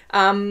 yeah.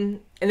 And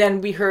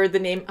then we heard the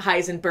name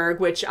Heisenberg,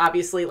 which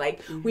obviously,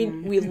 like,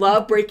 we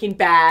love Breaking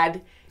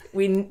Bad.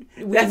 We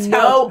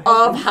know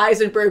of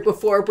Heisenberg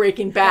before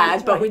Breaking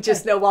Bad, but we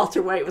just know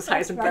Walter White was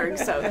Heisenberg.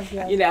 So,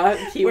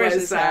 he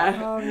was...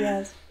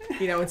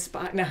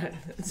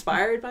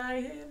 inspired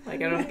by him. Like, I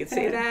don't know if I could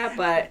say that,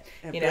 but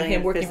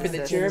him working for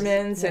the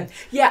Germans, and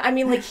I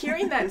mean, like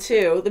hearing that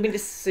too. Let me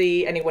just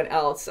see anyone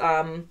else.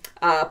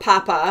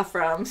 Papa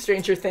from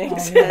Stranger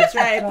Things. That's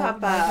right,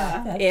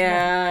 Papa.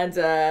 And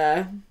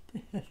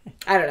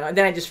I don't know. And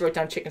then I just wrote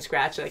down Chicken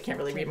Scratch, and I can't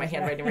really read my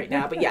handwriting right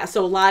now. But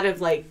so a lot of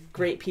like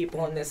great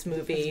people in this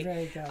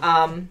movie.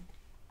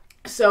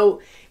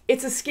 So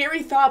it's a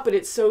scary thought, but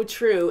it's so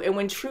true. And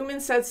when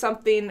Truman said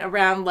something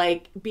around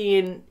like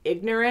being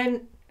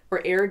ignorant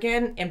or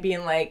arrogant and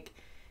being like,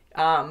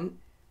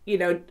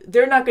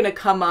 they're not going to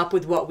come up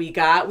with what we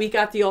got. We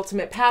got the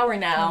ultimate power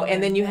now.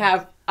 And then you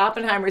have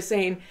Oppenheimer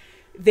saying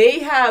they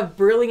have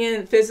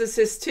brilliant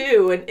physicists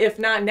too. And if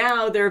not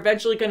now, they're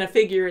eventually going to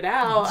figure it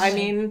out. I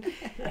mean...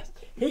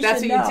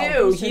 That's what you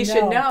do. He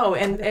should know.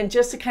 And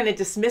just to kind of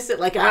dismiss it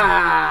like,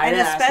 and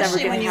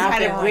especially when you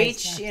had a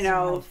breach,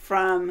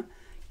 from,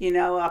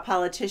 a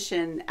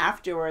politician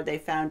afterward they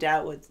found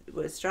out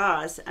with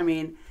Strauss. I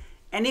mean,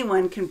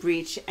 anyone can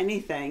breach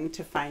anything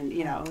to find,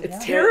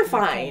 It's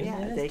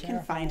terrifying. They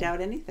can find out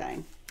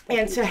anything.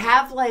 And to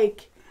have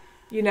like,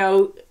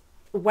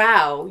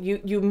 wow,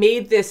 you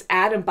made this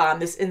atom bomb,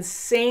 this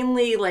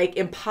insanely like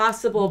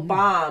impossible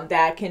bomb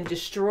that can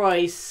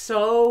destroy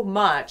so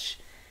much.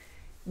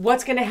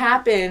 What's going to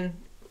happen?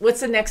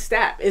 What's the next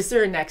step? Is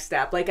there a next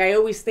step? Like, I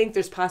always think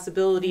there's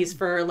possibilities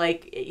for,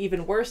 like,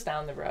 even worse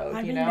down the road, I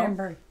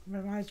remember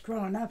when I was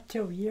growing up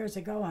 2 years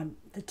ago on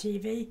the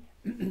TV,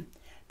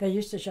 they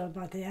used to show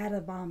about the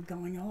atom bomb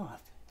going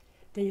off.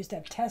 They used to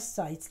have test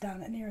sites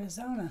down in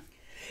Arizona.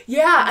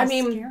 Yeah, I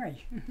mean,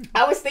 scary.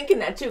 I was thinking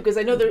that too, because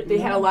I know they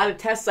had a lot of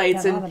test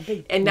sites,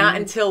 and not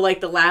until like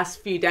the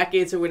last few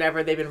decades or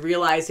whatever, they've been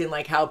realizing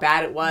like how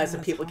bad it was,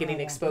 and people getting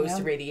exposed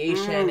to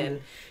radiation, and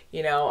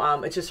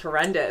it's just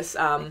horrendous.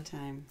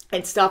 And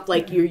stuff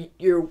like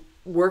you're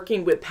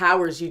working with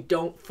powers you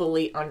don't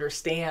fully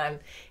understand,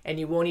 and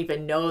you won't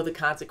even know the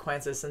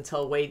consequences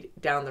until way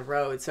down the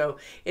road. So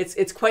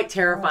it's quite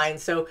terrifying.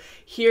 So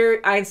here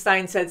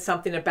Einstein said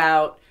something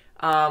about.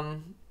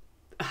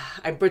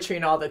 I'm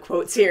butchering all the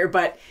quotes here,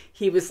 but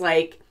he was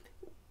like,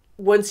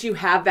 once you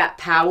have that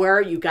power,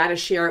 you got to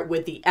share it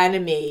with the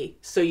enemy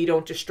so you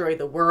don't destroy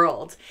the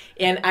world.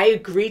 And I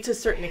agree to a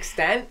certain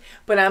extent,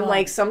 but I'm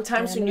like,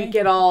 sometimes when you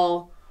get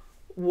all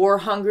war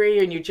hungry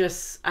and you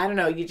just, I don't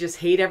know, you just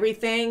hate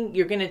everything,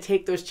 you're going to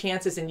take those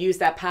chances and use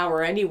that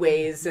power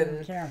anyways.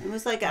 And it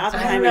was like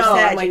Oppenheimer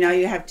said, you know,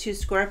 you have 2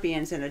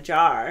 scorpions in a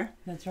jar.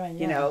 That's right.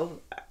 Yeah. You know,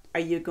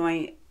 are you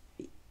going,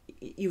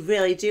 you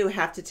really do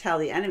have to tell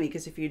the enemy,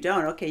 because if you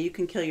don't, okay, you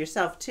can kill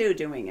yourself too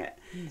doing it.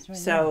 That's right,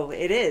 so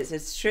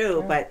it's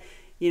true. But,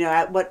 you know,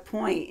 at what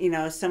point, you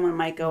know, someone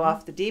might go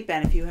off the deep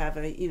end if you have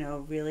a, you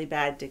know, really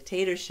bad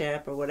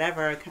dictatorship or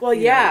whatever. Well,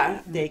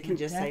 know, they can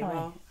just say,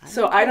 well,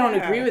 I don't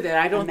agree with it.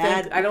 I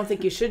don't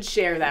think you should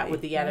share that with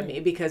the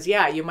enemy, because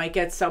you might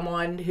get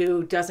someone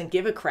who doesn't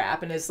give a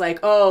crap and is like,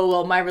 oh,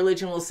 well, my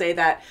religion will say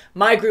that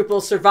my group will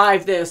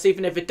survive this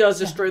even if it does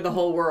destroy the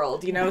whole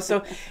world, you know?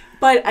 So,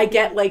 but I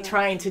get like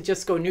trying to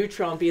just go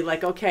neutral and be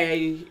like,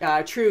 okay,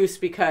 truce,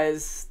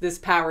 because this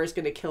power is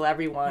going to kill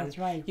everyone. That's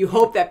right. You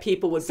hope that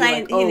people would be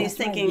like, oh, he's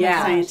thinking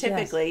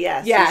scientifically,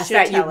 yes. Yes,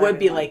 that you would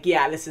be like,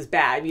 yeah, this is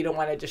bad. You don't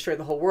want to destroy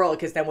the whole world,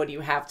 because then what do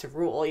you have to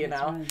rule, you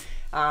know?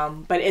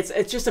 But it's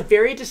just a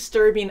very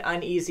disturbing,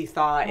 uneasy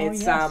thought.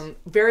 It's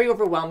very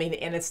overwhelming,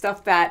 and it's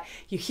stuff that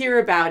you hear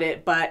about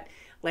it, but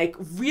like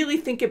really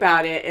think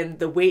about it and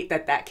the weight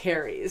that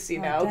carries, you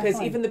know, because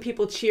even the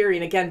people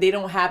cheering, again, they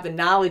don't have the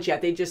knowledge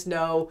yet. They just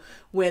know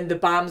when the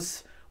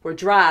bombs were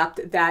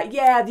dropped that,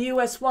 the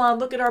U.S. won,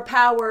 look at our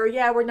power,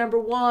 we're number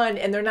one,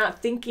 and they're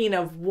not thinking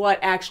of what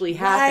actually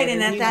happened. Right,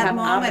 and at that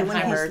moment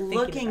when he's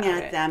looking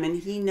at them and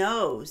he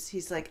knows,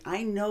 he's like,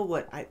 I know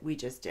what we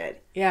just did.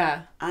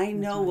 Yeah. I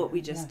know what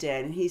we just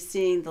did. And he's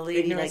seeing the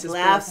lady like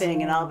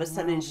laughing, and all of a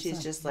sudden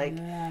she's just like,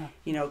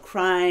 you know,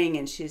 crying,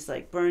 and she's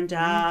like burned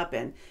up,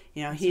 and,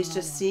 you know, he's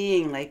just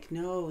seeing like,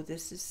 no,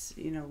 this is,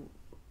 you know,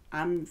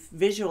 I'm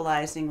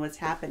visualizing what's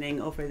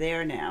happening over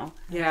there now.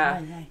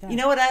 Yeah. You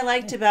know what I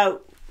liked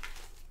about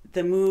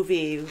the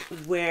movie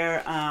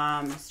where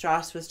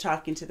Strauss was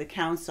talking to the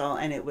council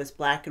and it was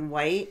black and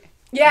white?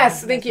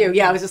 Yes, thank you.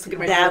 Yeah, I was just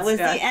looking at my notes. That was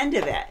the end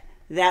of it.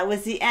 That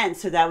was the end.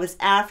 So that was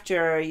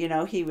after, you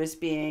know, he was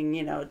being,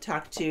 you know,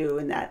 talked to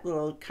in that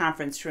little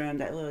conference room,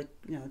 that little,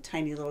 you know,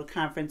 tiny little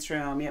conference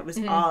room. It was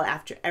all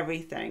after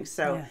everything.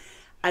 So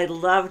I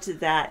loved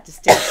that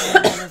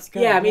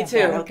distinction. Yeah, me too.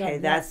 Okay,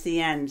 that's the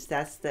end.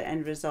 That's the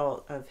end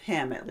result of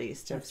him, at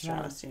least, of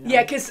Strauss. You know?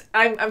 Yeah, because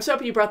I'm so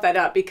happy you brought that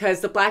up, because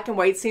the black and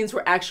white scenes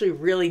were actually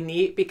really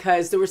neat,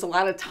 because there was a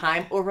lot of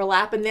time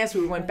overlap in this.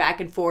 We went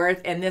back and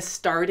forth, and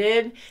this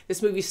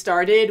movie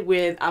started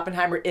with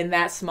Oppenheimer in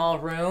that small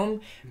room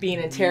being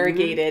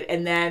interrogated,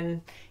 and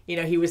then, you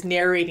know, he was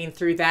narrating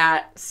through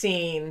that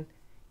scene,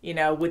 you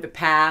know, with the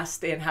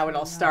past and how it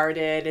all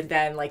started, and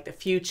then like the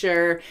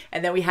future,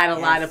 and then we had a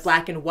lot of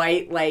black and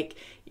white, like,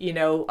 you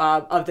know,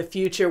 of the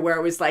future, where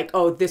it was like,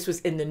 oh, this was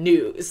in the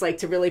news, like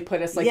to really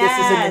put us like, this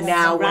is in the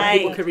now, where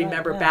people could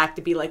remember back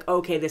to be like,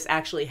 okay, this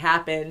actually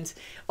happened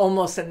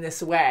almost in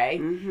this way,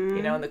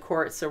 you know, in the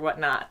courts or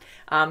whatnot.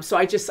 So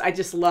I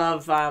just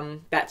love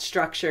that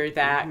structure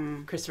that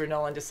Christopher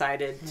Nolan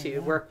decided to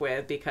work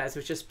with, because it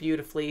was just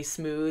beautifully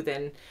smooth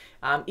and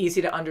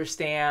easy to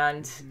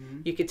understand.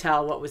 You could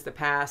tell what was the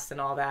past and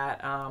all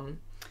that.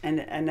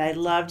 And I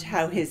loved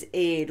how his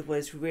aide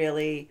was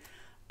really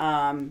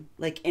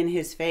like in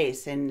his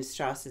face, in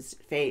Strauss's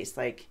face,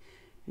 like,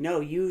 no,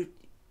 you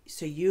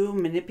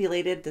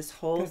manipulated this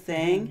whole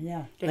thing.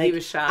 Yeah. Like, he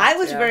was shocked. I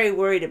was very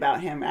worried about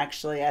him,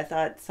 actually. I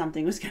thought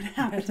something was going to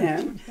happen to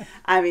him.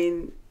 I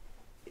mean,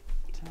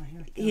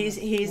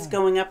 he's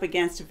going up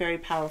against a very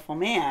powerful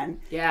man.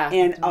 Yeah.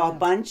 And a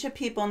bunch of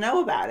people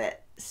know about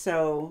it.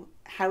 So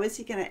how is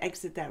he going to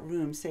exit that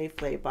room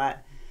safely?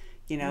 But,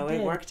 you know,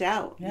 it worked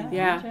out.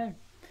 Yeah.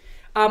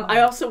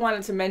 I also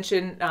wanted to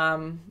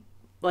mention,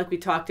 like we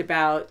talked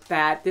about,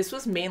 that this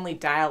was mainly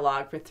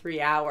dialogue for 3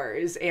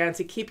 hours, and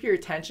to keep your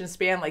attention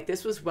span, like,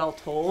 this was well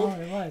told.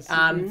 Oh, it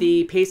was.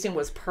 The pacing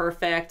was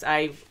perfect.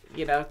 I,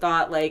 you know,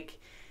 thought like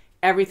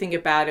everything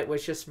about it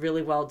was just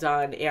really well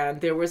done, and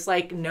there was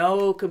like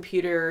no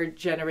computer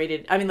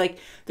generated, I mean, like,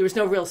 there was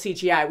no real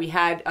CGI. We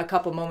had a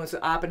couple moments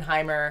with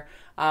Oppenheimer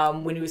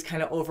when he was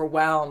kind of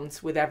overwhelmed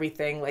with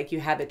everything, like you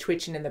had the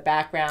twitching in the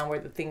background where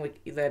the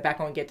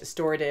background would get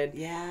distorted.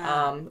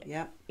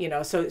 You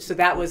know, so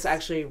that was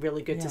actually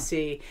really good to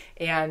see.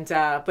 And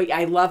but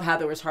I love how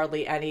there was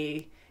hardly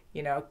any,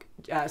 you know,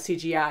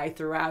 CGI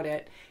throughout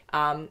it.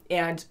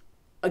 And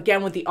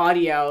again, with the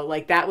audio,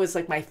 like, that was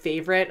like my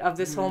favorite of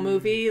this whole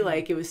movie.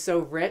 Like, it was so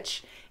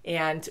rich.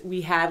 And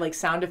we had like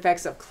sound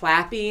effects of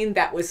clapping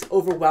that was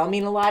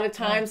overwhelming a lot of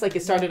times. Like,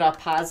 it started off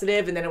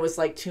positive and then it was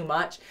like too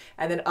much.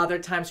 And then other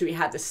times we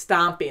had the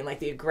stomping, like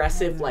the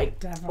aggressive, like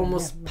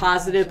almost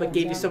positive, but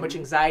gave you so much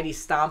anxiety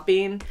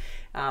stomping.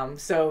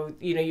 So,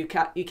 you know, you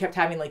kept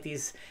having like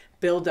these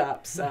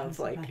build-ups of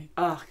like,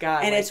 oh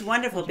God. And like, it's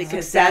wonderful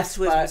because that's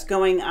what was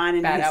going on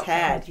in his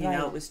head. You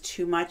know, it was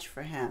too much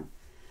for him.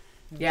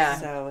 Yeah.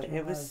 So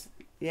it was,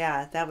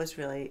 that was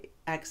really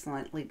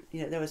excellently,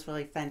 you know, that was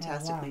really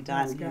fantastically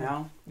done, you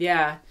know?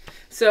 Yeah.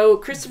 So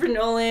Christopher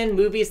Nolan,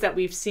 movies that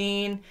we've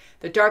seen,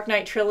 the Dark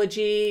Knight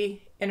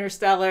trilogy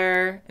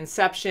Interstellar,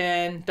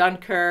 Inception,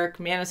 Dunkirk,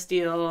 Man of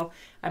Steel.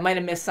 I might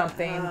have missed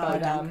something,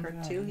 but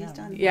Dunkirk too. He's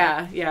done.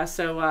 Yeah.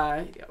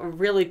 So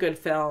really good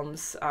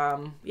films.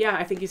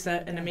 I think he's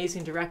an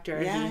amazing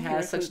director. Yeah, he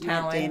has such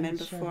talent. Matt Damon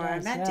before. Sure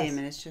does, Matt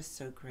Damon is just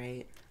so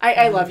great.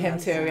 I love him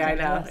too. Yes, Yeah, I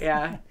know. yes.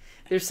 Yeah,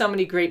 there's so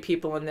many great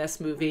people in this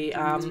movie.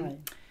 That's right.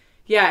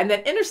 Yeah, and then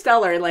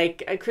Interstellar,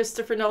 like a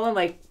Christopher Nolan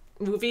like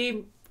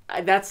movie.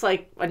 That's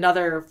like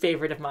another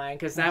favorite of mine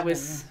because that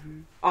was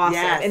awesome,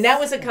 Yes. and that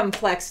was a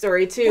complex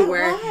story too,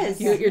 where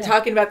you're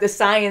talking about the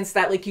science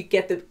that like you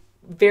get the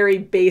very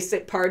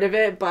basic part of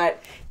it,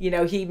 but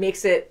he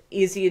makes it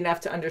easy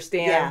enough to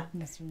understand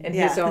in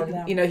his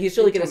own. He's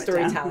really good at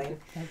storytelling.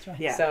 That's right.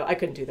 Yeah. So I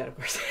couldn't do that, of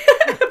course,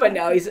 but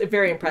no, he's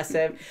very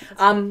impressive.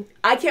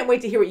 I can't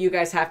wait to hear what you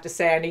guys have to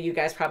say. I know you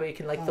guys probably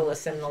can fill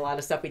us in on a lot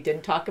of stuff we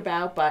didn't talk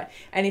about, but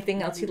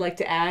anything else you'd like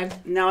to add?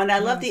 No, and I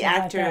love the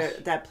actor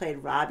that played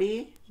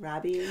Robbie.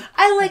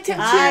 I liked him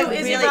too.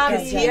 He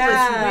was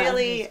Yeah.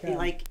 really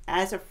like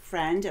as a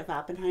friend of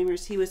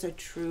Oppenheimer's. He was a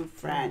true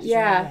friend.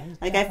 Yeah.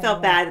 Like I felt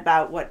bad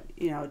about what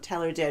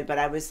Teller did, but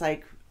I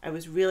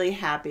was really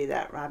happy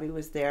that Robbie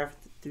was there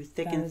through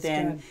thick and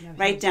thin,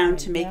 right down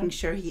to making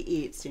sure he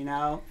eats.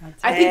 I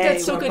think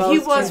that's so good. He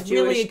was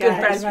really a good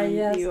friend from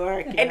New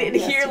York, and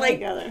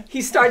here,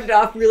 he started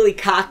off really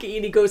cocky,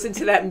 and he goes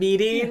into that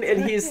meeting,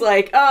 and he's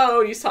like,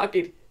 "Oh," he's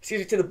talking,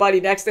 to the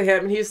buddy next to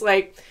him, and he's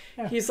like,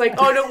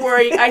 "Oh, don't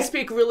worry, I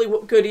speak really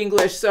good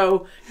English,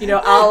 so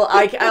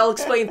I'll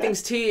explain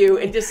things to you."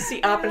 And just to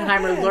see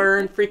Oppenheimer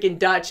learn freaking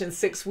Dutch in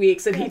 6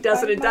 weeks, and he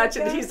does it in Dutch,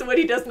 and he's the one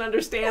he doesn't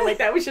understand. Like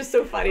that was just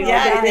so funny.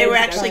 Yeah, and they were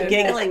actually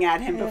giggling at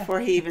him before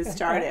he even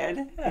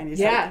started, and he's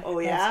like, "Oh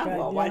yeah,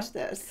 well watch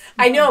this."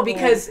 I know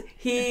because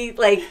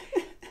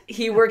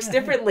he works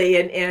differently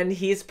and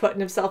he's putting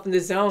himself in the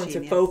zone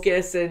to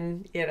focus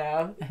and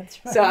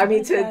That's right. so I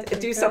mean to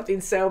do something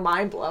so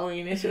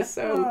mind-blowing is just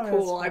so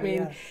cool. I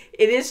mean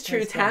it is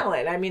true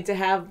talent. I mean to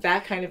have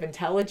that kind of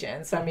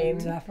intelligence, I mean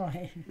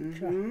Definitely.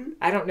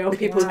 I don't know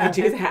people who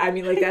do that. I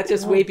mean like that's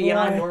just way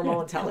beyond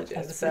normal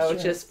intelligence. So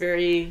it's just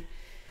very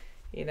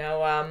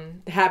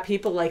to have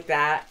people like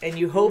that, and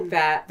you hope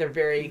that they're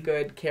very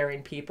good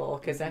caring people,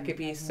 because that could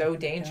be so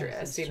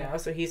dangerous.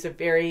 So he's a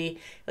very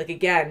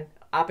again,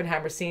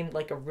 Oppenheimer seemed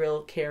like a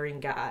real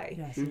caring guy.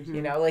 Yes,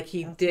 like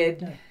he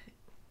did,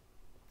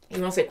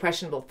 you won't say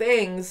questionable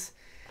things,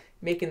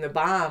 making the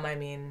bomb,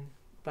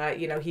 but,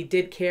 he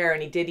did care,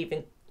 and he did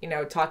even,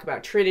 talk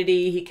about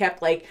Trinity. He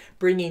kept,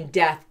 bringing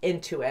death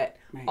into it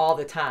all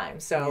the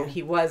time. So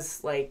he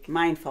was,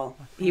 mindful.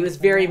 He was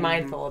very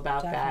mindful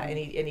about that, and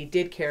he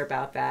did care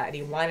about that, and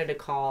he wanted to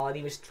call, and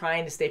he was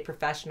trying to stay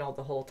professional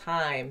the whole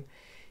time.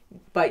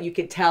 But you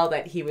could tell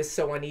that he was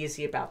so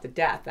uneasy about the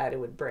death that it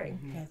would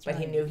bring. But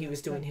he knew he was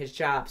doing his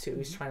job, so he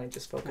was trying to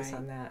just focus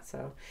on that.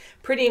 So,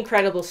 pretty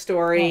incredible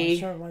story.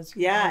 Sure was.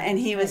 Yeah, and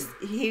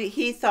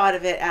he thought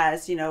of it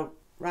as,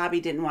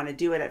 Robbie didn't want to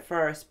do it at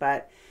first,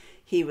 but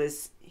he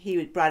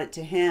brought it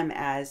to him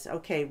as,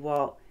 okay,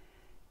 well,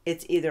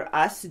 it's either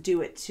us do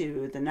it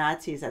to the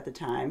Nazis at the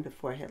time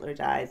before Hitler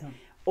died,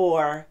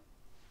 or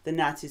the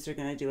Nazis are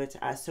going to do it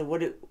to us. So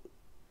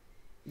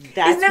Isn't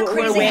that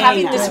crazy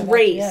having this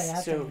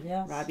race? So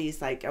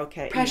Robbie's like,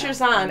 okay,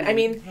 pressure's on. I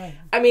mean,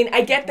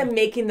 I get them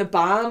making the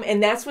bomb,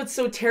 and that's what's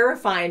so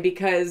terrifying,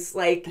 because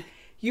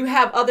you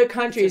have other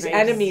countries,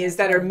 enemies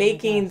that are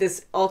making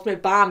this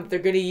ultimate bomb that they're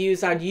going to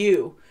use on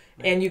you.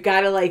 And you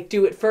got to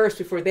do it first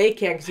before they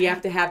can, because you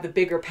have to have the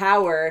bigger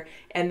power.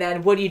 And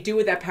then what do you do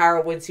with that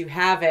power once you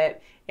have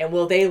it? And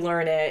will they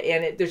learn it?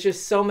 And there's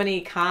just so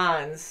many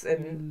cons,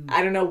 and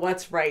I don't know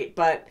what's right,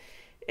 but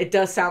it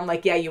does sound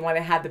like, you want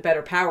to have the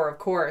better power, of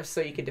course,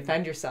 so you can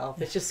defend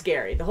yourself. It's just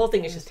scary. The whole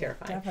thing is just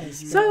terrifying.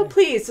 So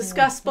please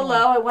discuss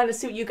below. I want to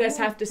see what you guys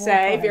have to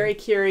say. Very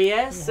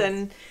curious.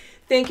 And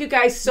thank you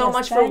guys so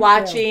much for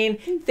watching.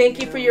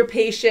 Thank you for your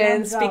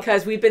patience,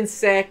 because we've been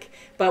sick,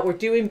 but we're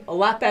doing a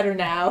lot better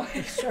now.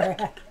 Sure.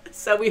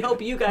 So we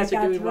hope you guys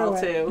are doing well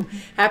too.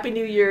 Happy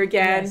New Year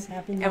again. Yes,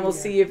 Happy New and we'll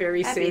Year. see you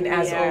very soon,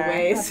 as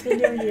always. Happy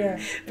New Year.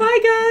 Bye,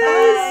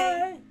 guys. Bye.